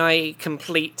time when I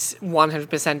complete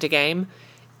 100% a game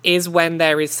is when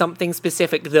there is something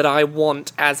specific that I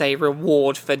want as a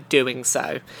reward for doing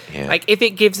so. Yeah. Like, if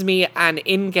it gives me an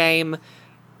in-game,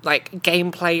 like,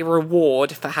 gameplay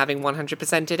reward for having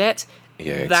 100%ed it,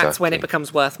 that's when it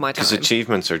becomes worth my time. Because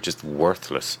achievements are just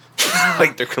worthless.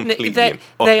 Like, they're completely and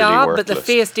They are, worthless. but the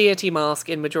Fierce Deity Mask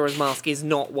in Majora's Mask is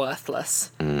not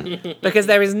worthless. Because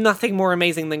there is nothing more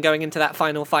amazing than going into that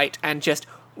final fight and just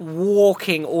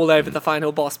walking all over the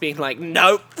final boss, being like,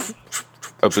 nope.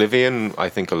 Oblivion, I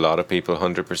think a lot of people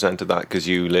 100% of that, because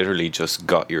you literally just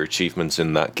got your achievements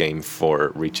in that game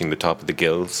for reaching the top of the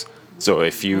guilds. So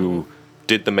if you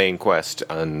did the main quest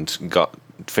and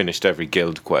finished every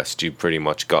guild quest, you pretty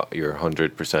much got your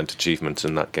 100% achievements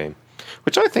in that game,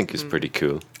 which I think is pretty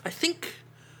cool. I think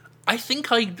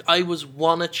I was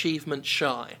one achievement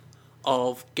shy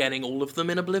of getting all of them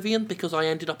in Oblivion, because I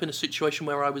ended up in a situation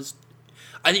where I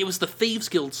think it was the Thieves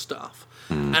Guild stuff,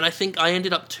 and I think I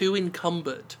ended up too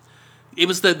encumbered. It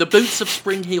was the Boots of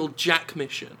Spring-Heeled Jack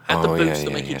mission. Had the boots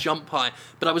that make you jump high,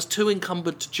 but I was too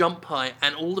encumbered to jump high,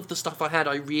 and all of the stuff I had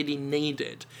I really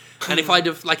needed. And if I'd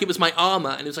have, like, it was my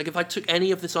armor, and it was like, if I took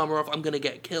any of this armor off, I'm going to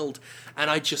get killed. And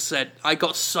I just said, I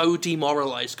got so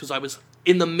demoralized because I was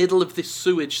in the middle of this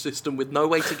sewage system with no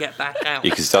way to get back out.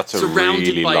 Because that's a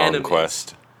really long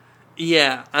quest.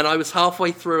 Yeah, and I was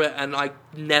halfway through it, and I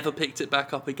never picked it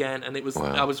back up again, and it was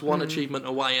I was one achievement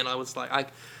away, and I was like,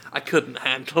 I couldn't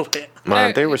handle it.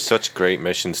 Man, they were such great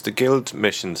missions. The guild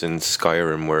missions in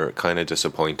Skyrim were kind of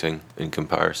disappointing in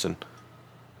comparison,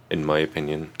 in my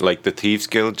opinion. Like, the Thieves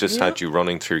Guild just had you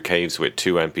running through caves with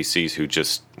two NPCs who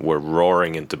just were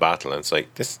roaring into battle, and it's like,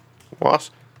 what?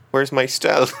 Where's my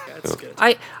stealth? That's good.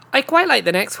 I quite like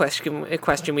the next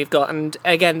question we've got, and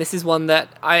again, this is one that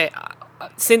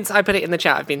since I put it in the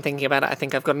chat, I've been thinking about it. I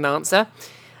think I've got an answer.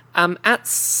 At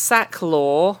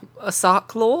Sacklaw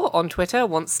on Twitter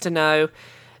wants to know,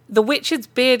 The Witcher's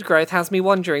beard growth has me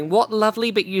wondering, what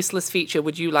lovely but useless feature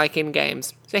would you like in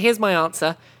games? So here's my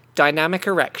answer. Dynamic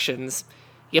erections.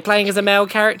 You're playing as a male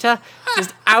character,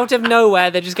 just out of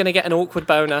nowhere, they're just going to get an awkward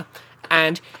boner.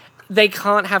 And they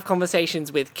can't have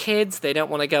conversations with kids. They don't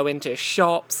want to go into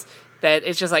shops.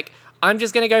 It's just like, I'm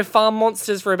just going to go farm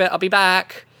monsters for a bit. I'll be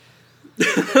back.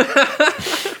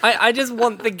 I just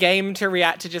want the game to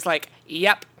react to just like,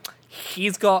 yep,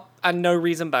 he's got a no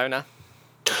reason boner.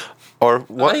 Or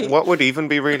what would even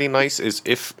be really nice is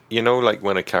if, you know, like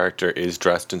when a character is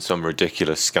dressed in some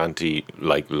ridiculous scanty,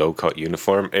 like low-cut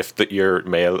uniform, if your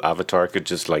male avatar could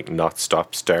just like not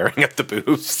stop staring at the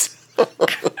boobs.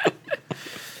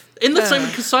 In the same,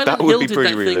 because Silent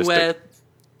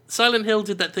Hill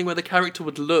did that thing where the character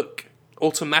would look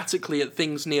automatically at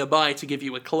things nearby to give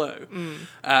you a clue.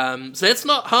 So it's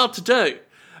not hard to do.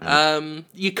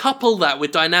 You couple that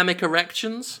with dynamic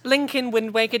erections. Link in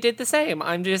Wind Waker did the same.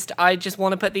 I just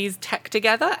want to put these tech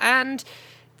together, and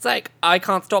it's like, I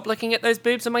can't stop looking at those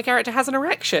boobs and my character has an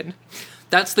erection.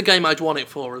 That's the game I'd want it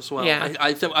for as well. Yeah.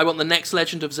 I want the next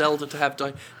Legend of Zelda to have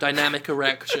dynamic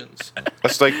erections.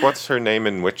 It's like, what's her name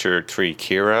in Witcher 3?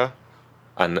 Kira?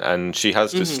 And she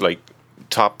has this, like,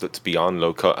 top that's beyond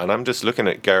low cut, and I'm just looking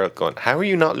at Geralt going, how are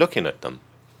you not looking at them?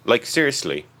 Like,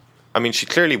 seriously. I mean, she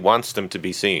clearly wants them to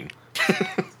be seen.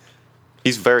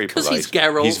 He's very polite. Because he's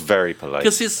Geralt. He's very polite.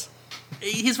 Because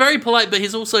he's very polite, but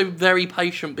he's also very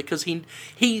patient, because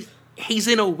he's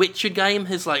in a Witcher game.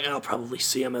 He's like, I'll probably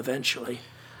see him eventually.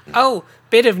 Oh,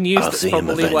 bit of news that's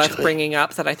probably worth bringing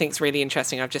up that I think is really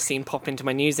interesting. I've just seen pop into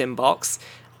my news inbox.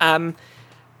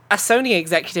 A Sony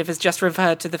executive has just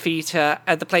referred to the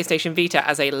PlayStation Vita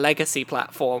as a legacy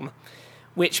platform,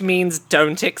 which means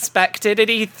don't expect it at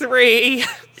E3.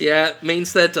 Yeah, it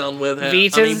means they're done with it.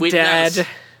 Vita's dead.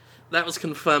 That was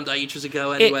confirmed ages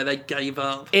ago anyway. They gave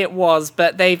up. It was,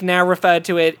 but they've now referred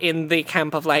to it in the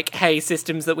camp of like, hey,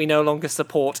 systems that we no longer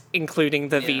support, including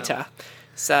the Vita.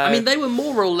 So, I mean, they were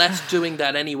more or less doing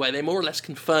that anyway. They more or less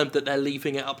confirmed that they're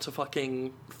leaving it up to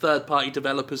fucking third-party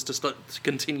developers to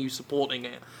continue supporting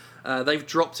it. They've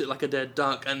dropped it like a dead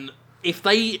duck, and if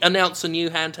they announce a new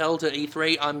handheld at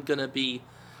E3, I'm gonna be...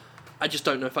 I just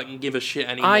don't know if I can give a shit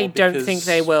anymore. I don't think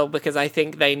they will, because I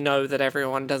think they know that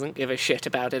everyone doesn't give a shit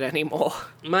about it anymore.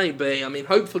 Maybe. I mean,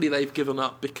 hopefully they've given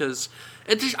up, because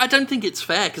I don't think it's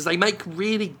fair, because they make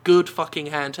really good fucking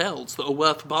handhelds that are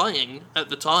worth buying at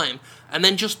the time, and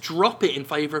then just drop it in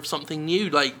favour of something new,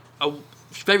 like, a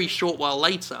very short while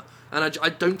later. And I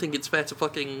don't think it's fair to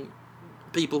fucking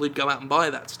people who'd go out and buy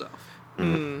that stuff.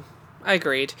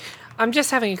 Agreed. I'm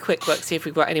just having a quick look, see if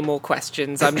we've got any more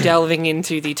questions. I'm delving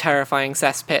into the terrifying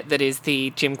cesspit that is the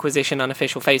Gymquisition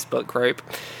unofficial Facebook group.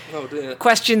 Oh dear.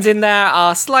 Questions in there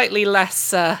are slightly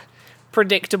less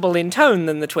predictable in tone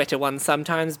than the Twitter ones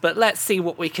sometimes, but let's see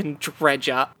what we can dredge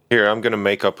up. Here, I'm going to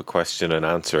make up a question and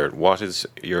answer it. What is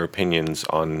your opinions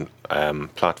on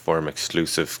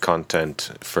platform-exclusive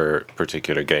content for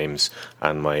particular games?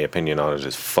 And my opinion on it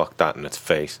is fuck that in its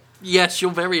face. Yes, you're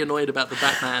very annoyed about the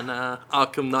Batman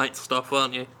Arkham Knight stuff,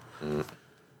 aren't you?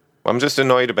 I'm just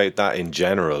annoyed about that in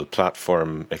general.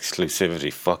 Platform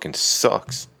exclusivity fucking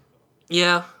sucks.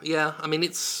 Yeah. I mean,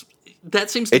 that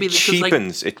seems to be it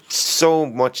cheapens. It so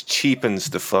much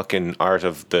cheapens the fucking art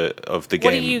of the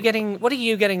game. What are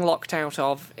you getting locked out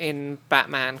of in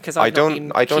Batman? Because I don't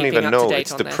even know.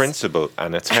 It's the principle,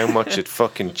 and it's how much it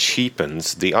fucking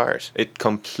cheapens the art.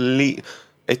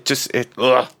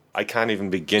 Ugh, I can't even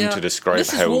begin to describe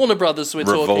how Warner Brothers we're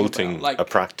revolting about, a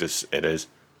practice it is.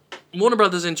 Warner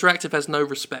Brothers Interactive has no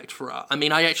respect for art. I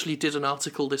mean, I actually did an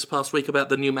article this past week about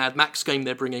the new Mad Max game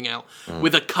they're bringing out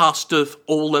with a cast of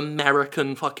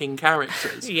all-American fucking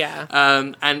characters. Yeah.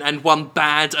 And one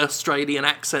bad Australian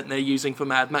accent they're using for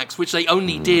Mad Max, which they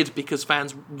only did because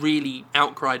fans really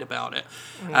outcried about it.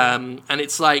 And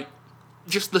it's like,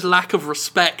 just the lack of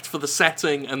respect for the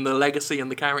setting and the legacy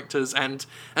and the characters and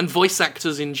voice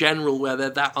actors in general, where they're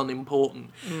that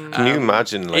unimportant. Can you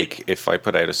imagine, if I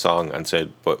put out a song and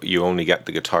said, but you only get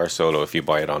the guitar solo if you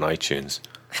buy it on iTunes?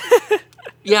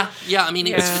 Yeah. I mean,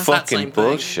 it's fucking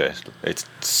bullshit. It's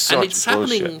such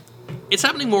bullshit. It's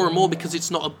happening more and more because it's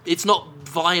not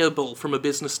viable from a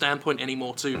business standpoint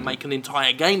anymore to make an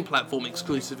entire game platform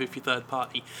exclusive if you're third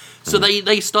party. So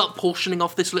they start portioning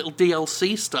off this little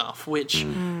DLC stuff, which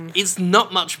is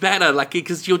not much better,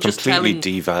 because you're just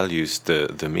completely devalues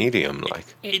the medium.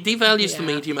 It devalues the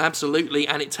medium, absolutely,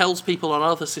 and it tells people on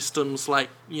other systems,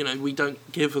 we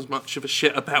don't give as much of a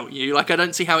shit about you. I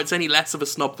don't see how it's any less of a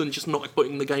snob than just not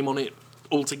putting the game on it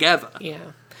altogether.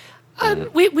 Yeah.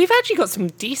 We've actually got some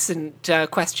decent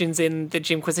questions in the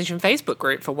Gymquisition Facebook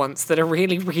group for once that are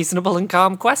really reasonable and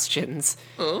calm questions.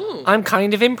 Oh. I'm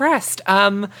kind of impressed.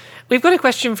 We've got a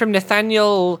question from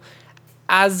Nathaniel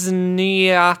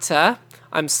Azniata.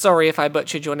 I'm sorry if I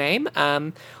butchered your name.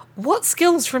 What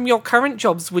skills from your current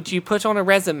jobs would you put on a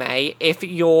resume if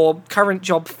your current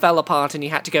job fell apart and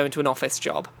you had to go into an office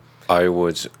job? I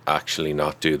would actually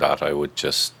not do that. I would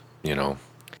just,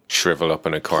 shrivel up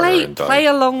in a corner and die. Play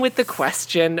along with the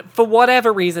question. For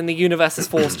whatever reason, the universe has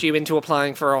forced you into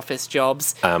applying for office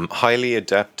jobs. Highly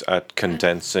adept at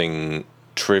condensing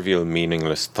trivial,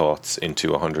 meaningless thoughts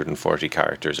into 140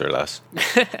 characters or less.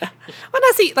 When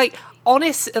I see,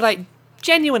 honest,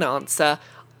 genuine answer,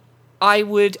 I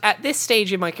would, at this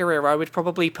stage in my career, I would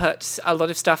probably put a lot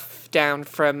of stuff down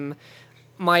from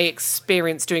my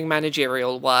experience doing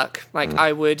managerial work.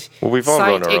 I would we've all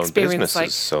run our own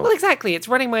businesses, so... Well, exactly. It's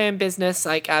running my own business,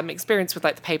 experience with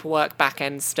the paperwork,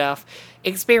 back-end stuff,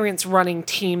 experience running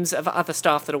teams of other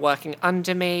staff that are working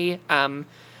under me, a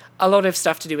lot of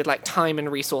stuff to do with time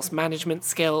and resource management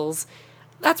skills.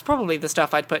 That's probably the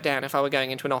stuff I'd put down if I were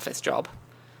going into an office job.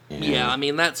 Yeah, I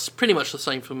mean, that's pretty much the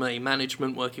same for me.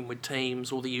 Management, working with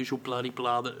teams, all the usual bloody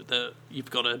blah that you've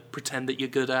got to pretend that you're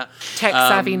good at. Tech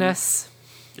savviness,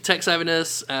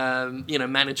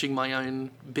 managing my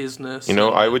own business.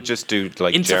 I would just do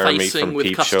Jeremy from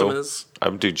Peep customers. Show. I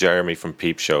would do Jeremy from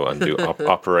Peep Show and do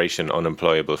Operation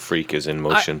Unemployable Freak is in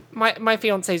motion. My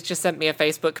fiance's just sent me a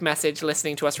Facebook message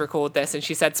listening to us record this, and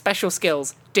she said, special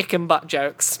skills, dick and butt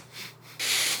jokes.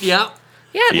 Yeah.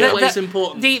 Yeah, always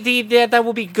important. There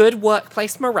will be good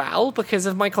workplace morale because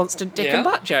of my constant dick and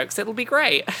butt jokes. It'll be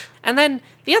great. And then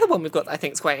the other one we've got, I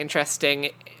think, is quite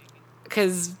interesting,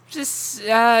 because this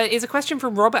is a question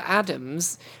from Robert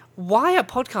Adams. Why are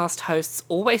podcast hosts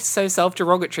always so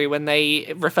self-derogatory when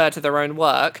they refer to their own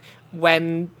work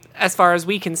when, as far as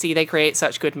we can see, they create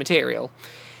such good material?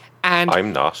 And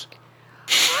I'm not.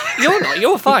 You're not.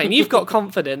 You're fine. You've got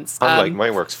confidence.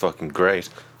 My work's fucking great.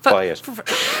 Buy it.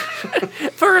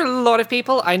 For a lot of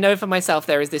people, I know for myself,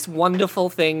 there is this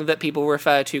wonderful thing that people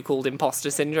refer to called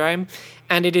imposter syndrome.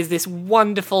 And it is this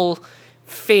wonderful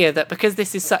fear that because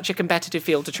this is such a competitive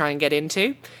field to try and get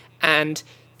into, and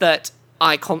that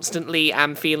I constantly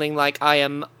am feeling like I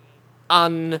am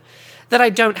that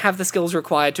I don't have the skills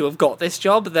required to have got this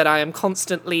job, that I am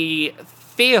constantly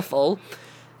fearful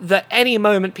that any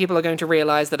moment people are going to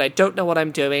realise that I don't know what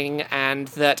I'm doing and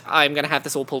that I'm going to have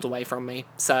this all pulled away from me.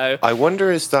 So I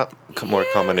wonder, is that more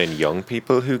common in young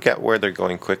people who get where they're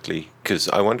going quickly? Because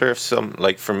I wonder if some,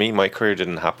 for me, my career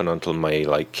didn't happen until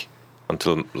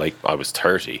I was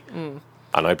 30.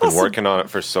 And I've been working on it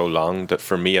for so long that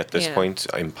for me at this Yeah. point,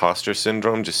 imposter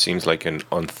syndrome just seems like an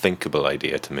unthinkable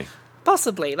idea to me.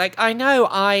 Possibly. Like, I know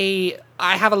I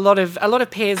have a lot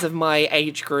of peers of my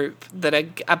age group that are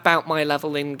about my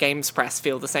level in games press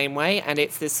feel the same way, and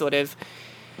it's this sort of...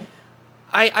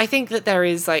 I think that there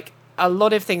is, like, a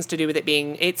lot of things to do with it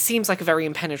being... It seems like a very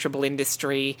impenetrable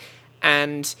industry,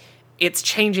 and it's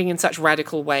changing in such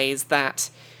radical ways that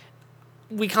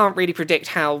we can't really predict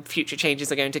how future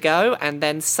changes are going to go, and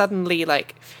then suddenly,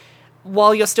 like...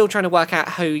 While you're still trying to work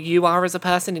out who you are as a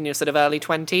person in your sort of early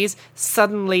 20s,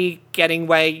 suddenly getting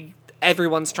where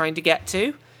everyone's trying to get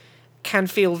to can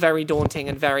feel very daunting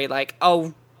and very like,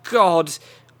 oh, God,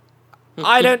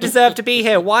 I don't deserve to be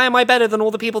here. Why am I better than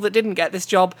all the people that didn't get this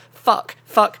job? Fuck,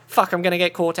 I'm going to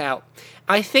get caught out.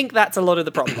 I think that's a lot of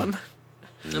the problem.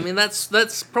 I mean,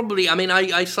 that's probably... I mean,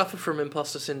 I suffer from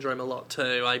imposter syndrome a lot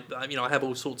too. I have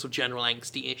all sorts of general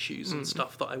angsty issues and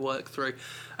stuff that I work through.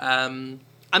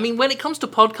 I mean, when it comes to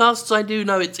podcasts, I do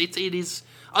know it is...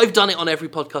 I've done it on every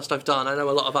podcast I've done. I know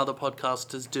a lot of other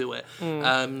podcasters do it.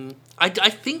 I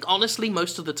think, honestly,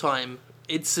 most of the time,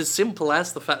 it's as simple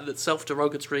as the fact that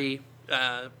self-derogatory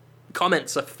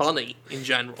comments are funny in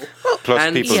general. Plus,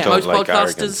 and people don't most like podcasters...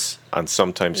 arrogance. And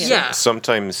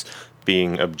sometimes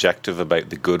being objective about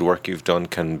the good work you've done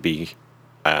can be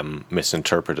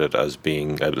misinterpreted as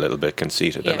being a little bit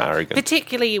conceited and arrogant.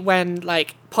 Particularly when,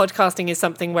 like, podcasting is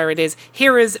something where it is,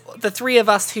 here is the three of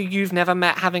us who you've never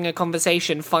met having a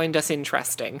conversation, find us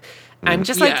interesting. And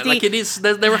just like it is,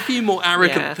 there are a few more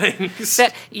arrogant things.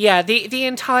 The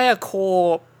entire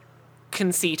core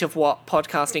conceit of what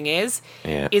podcasting is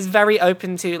very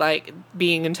open to, like,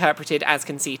 being interpreted as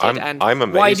conceited. I'm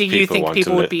amazed why do you people think want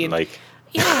people to would be in...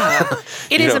 Yeah,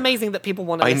 it is amazing that people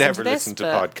want to listen to this. I never listen to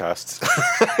podcasts.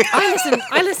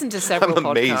 I listen to several podcasts. I'm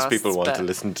amazed people want to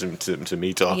listen to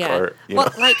me talk. Yeah. Or,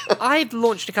 like, I've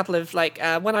launched a couple of, like,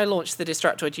 when I launched the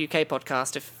Destructoid UK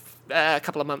podcast a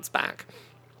couple of months back,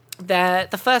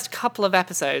 the first couple of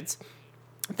episodes,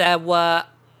 there were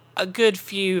a good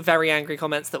few very angry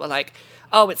comments that were like,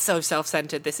 oh, it's so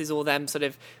self-centered, this is all them sort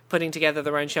of putting together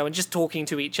their own show and just talking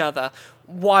to each other.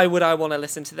 Why would I want to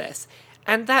listen to this?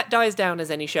 And that dies down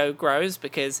as any show grows,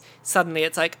 because suddenly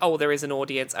it's like, oh, there is an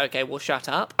audience, okay, we'll shut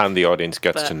up. And the audience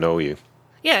gets to know you.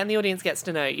 Yeah, and the audience gets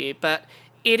to know you, but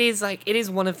it is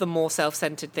one of the more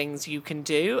self-centered things you can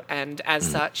do, and as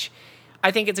such, I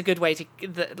think it's a good way to,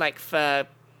 for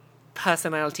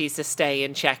personalities to stay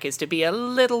in check, is to be a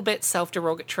little bit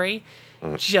self-derogatory,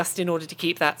 just in order to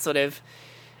keep that sort of,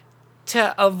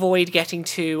 to avoid getting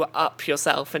too up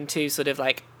yourself and too sort of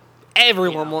like,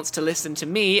 everyone wants to listen to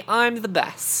me, I'm the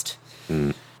best.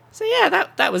 So yeah,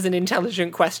 that was an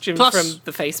intelligent question from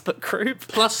the Facebook group.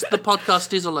 Plus, the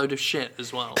podcast is a load of shit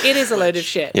as well. It is a load of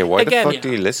shit. Yeah, why the fuck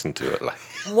do you listen to it? Like,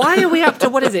 why are we up to,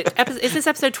 what is it? Is this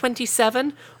episode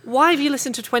 27? Why have you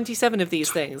listened to 27 of these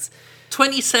things?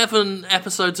 27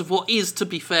 episodes of what is, to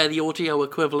be fair, the audio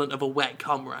equivalent of a wet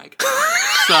cum rag.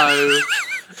 So...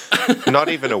 Not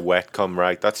even a wet cum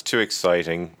rag. That's too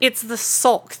exciting. It's the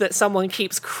sock that someone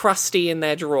keeps crusty in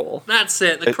their drawer. That's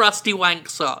it, the crusty wank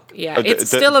sock. Yeah, it's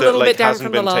still a little bit down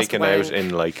from the last hasn't been wank. taken out in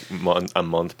like a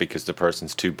month because the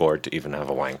person's too bored to even have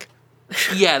a wank.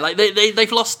 Yeah, like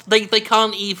they've lost. They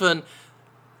can't even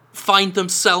find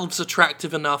themselves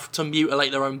attractive enough to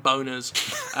mutilate their own boners.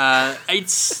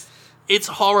 It's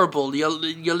horrible.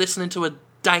 You're listening to a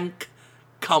dank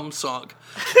Cumsock.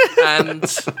 and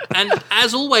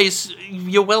as always,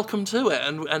 you're welcome to it,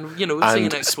 and we'll see you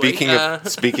next week.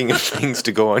 Speaking of things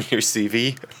to go on your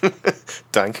CV,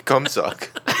 Dank Cumsock.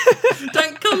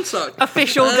 Dank Cumsock,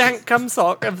 official Dank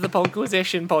Cumsock of the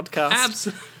Podquisition podcast.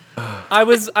 Absolutely. I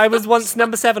was once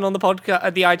number 7 on the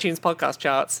iTunes podcast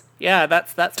charts. Yeah,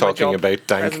 that's talking my job. About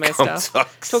Dank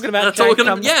Cumsock. Talking about Dank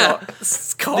Cumsock.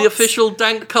 Yeah, the official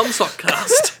Dank Cumsock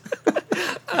cast.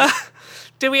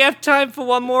 Do we have time for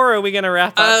one more, or are we going to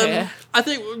wrap up here? I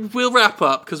think we'll wrap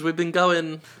up, because we've been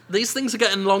going... These things are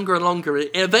getting longer and longer.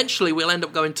 Eventually, we'll end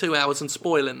up going 2 hours and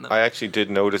spoiling them. I actually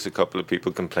did notice a couple of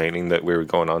people complaining that we were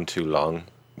going on too long.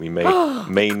 We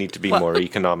may need to be more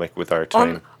economic with our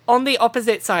time. On the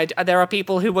opposite side, there are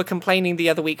people who were complaining the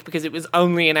other week because it was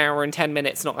only an hour and 10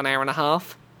 minutes, not an hour and a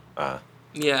half.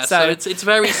 Yeah, so it's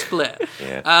very split.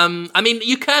 Yeah. I mean,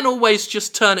 you can always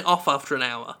just turn it off after an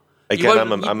hour. Again,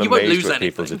 I'm amazed with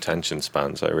people's attention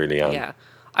spans. I really am. Yeah.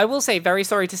 I will say, very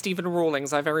sorry to Stephen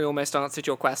Rawlings. I very almost answered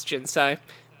your question, so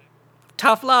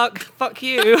tough luck. Fuck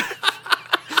you.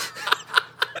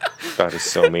 That is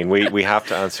so mean. We have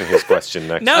to answer his question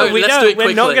next. No, week. we let's don't. do it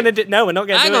We're not quickly. going to do. No, we're not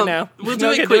going to Hang do on, it now. we'll We're do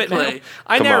not it gonna do quickly. now.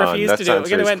 I Come now on, refuse let's to do it.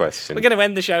 answer his question. We're going to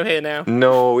end the show here now.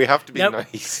 No, we have to be Nope.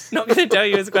 nice. Not going to tell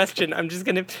you his question. I'm just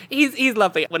going to. He's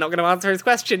lovely. We're not going to answer his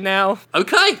question now.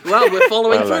 Okay, well, we're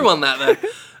following Well through on that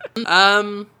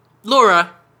then.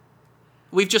 Laura,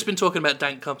 we've just been talking about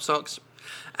Dank Cumsocks,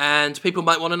 and people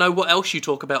might want to know what else you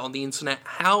talk about on the internet.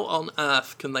 How on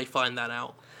earth can they find that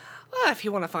out? Well, if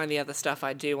you want to find the other stuff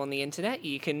I do on the internet,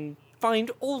 you can find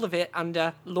all of it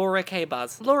under Laura K.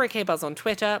 Buzz. Laura K. Buzz on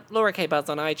Twitter, Laura K. Buzz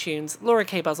on iTunes, Laura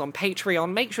K. Buzz on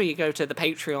Patreon. Make sure you go to the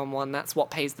Patreon one, that's what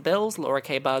pays the bills, Laura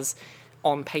K. Buzz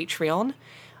on Patreon.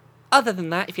 Other than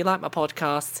that, if you like my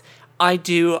podcasts, I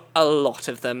do a lot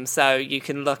of them, so you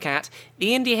can look at the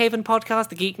Indie Haven podcast,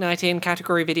 the Geek Night In,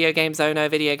 Category Video Games, Ono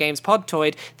Video Games,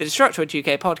 Podtoid, the Destructoid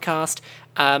UK podcast,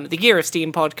 the Gear of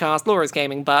Steam podcast, Laura's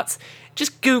Gaming Butts.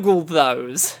 Just Google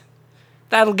those.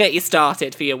 That'll get you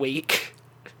started for your week.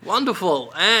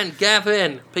 Wonderful. And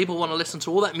Gavin, people want to listen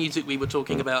to all that music we were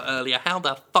talking about earlier. How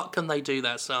the fuck can they do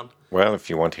that, son? Well, if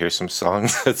you want to hear some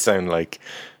songs that sound like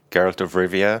Geralt of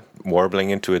Rivia warbling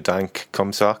into a dank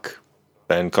cumsock,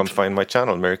 then come find my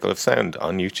channel, Miracle of Sound,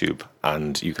 on YouTube.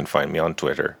 And you can find me on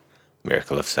Twitter,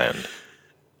 Miracle of Sound.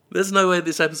 There's no way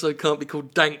this episode can't be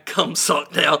called Dank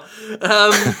Cumsock now.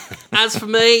 As for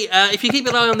me, if you keep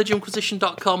an eye on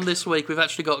thegymquisition.com this week, we've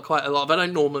actually got quite a lot of... I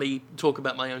don't normally talk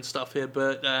about my own stuff here,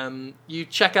 but you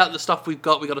check out the stuff we've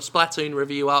got. We've got a Splatoon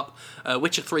review up,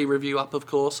 Witcher 3 review up, of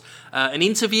course, an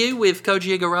interview with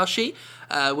Koji Igarashi,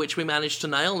 which we managed to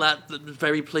nail.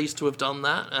 Very pleased to have done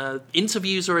that.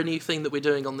 Interviews are a new thing that we're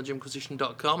doing on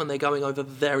thegymquisition.com, and they're going over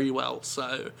very well,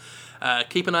 so...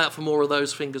 keep an eye out for more of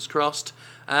those, fingers crossed.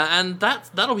 And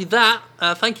that'll be that.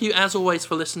 Thank you, as always,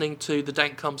 for listening to the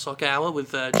Dank Cumsock Hour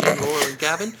with Jim, Laura, and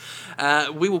Gavin.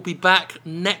 We will be back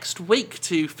next week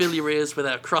to fill your ears with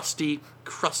our crusty,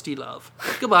 crusty love.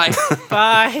 Goodbye.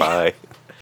 Bye. Bye.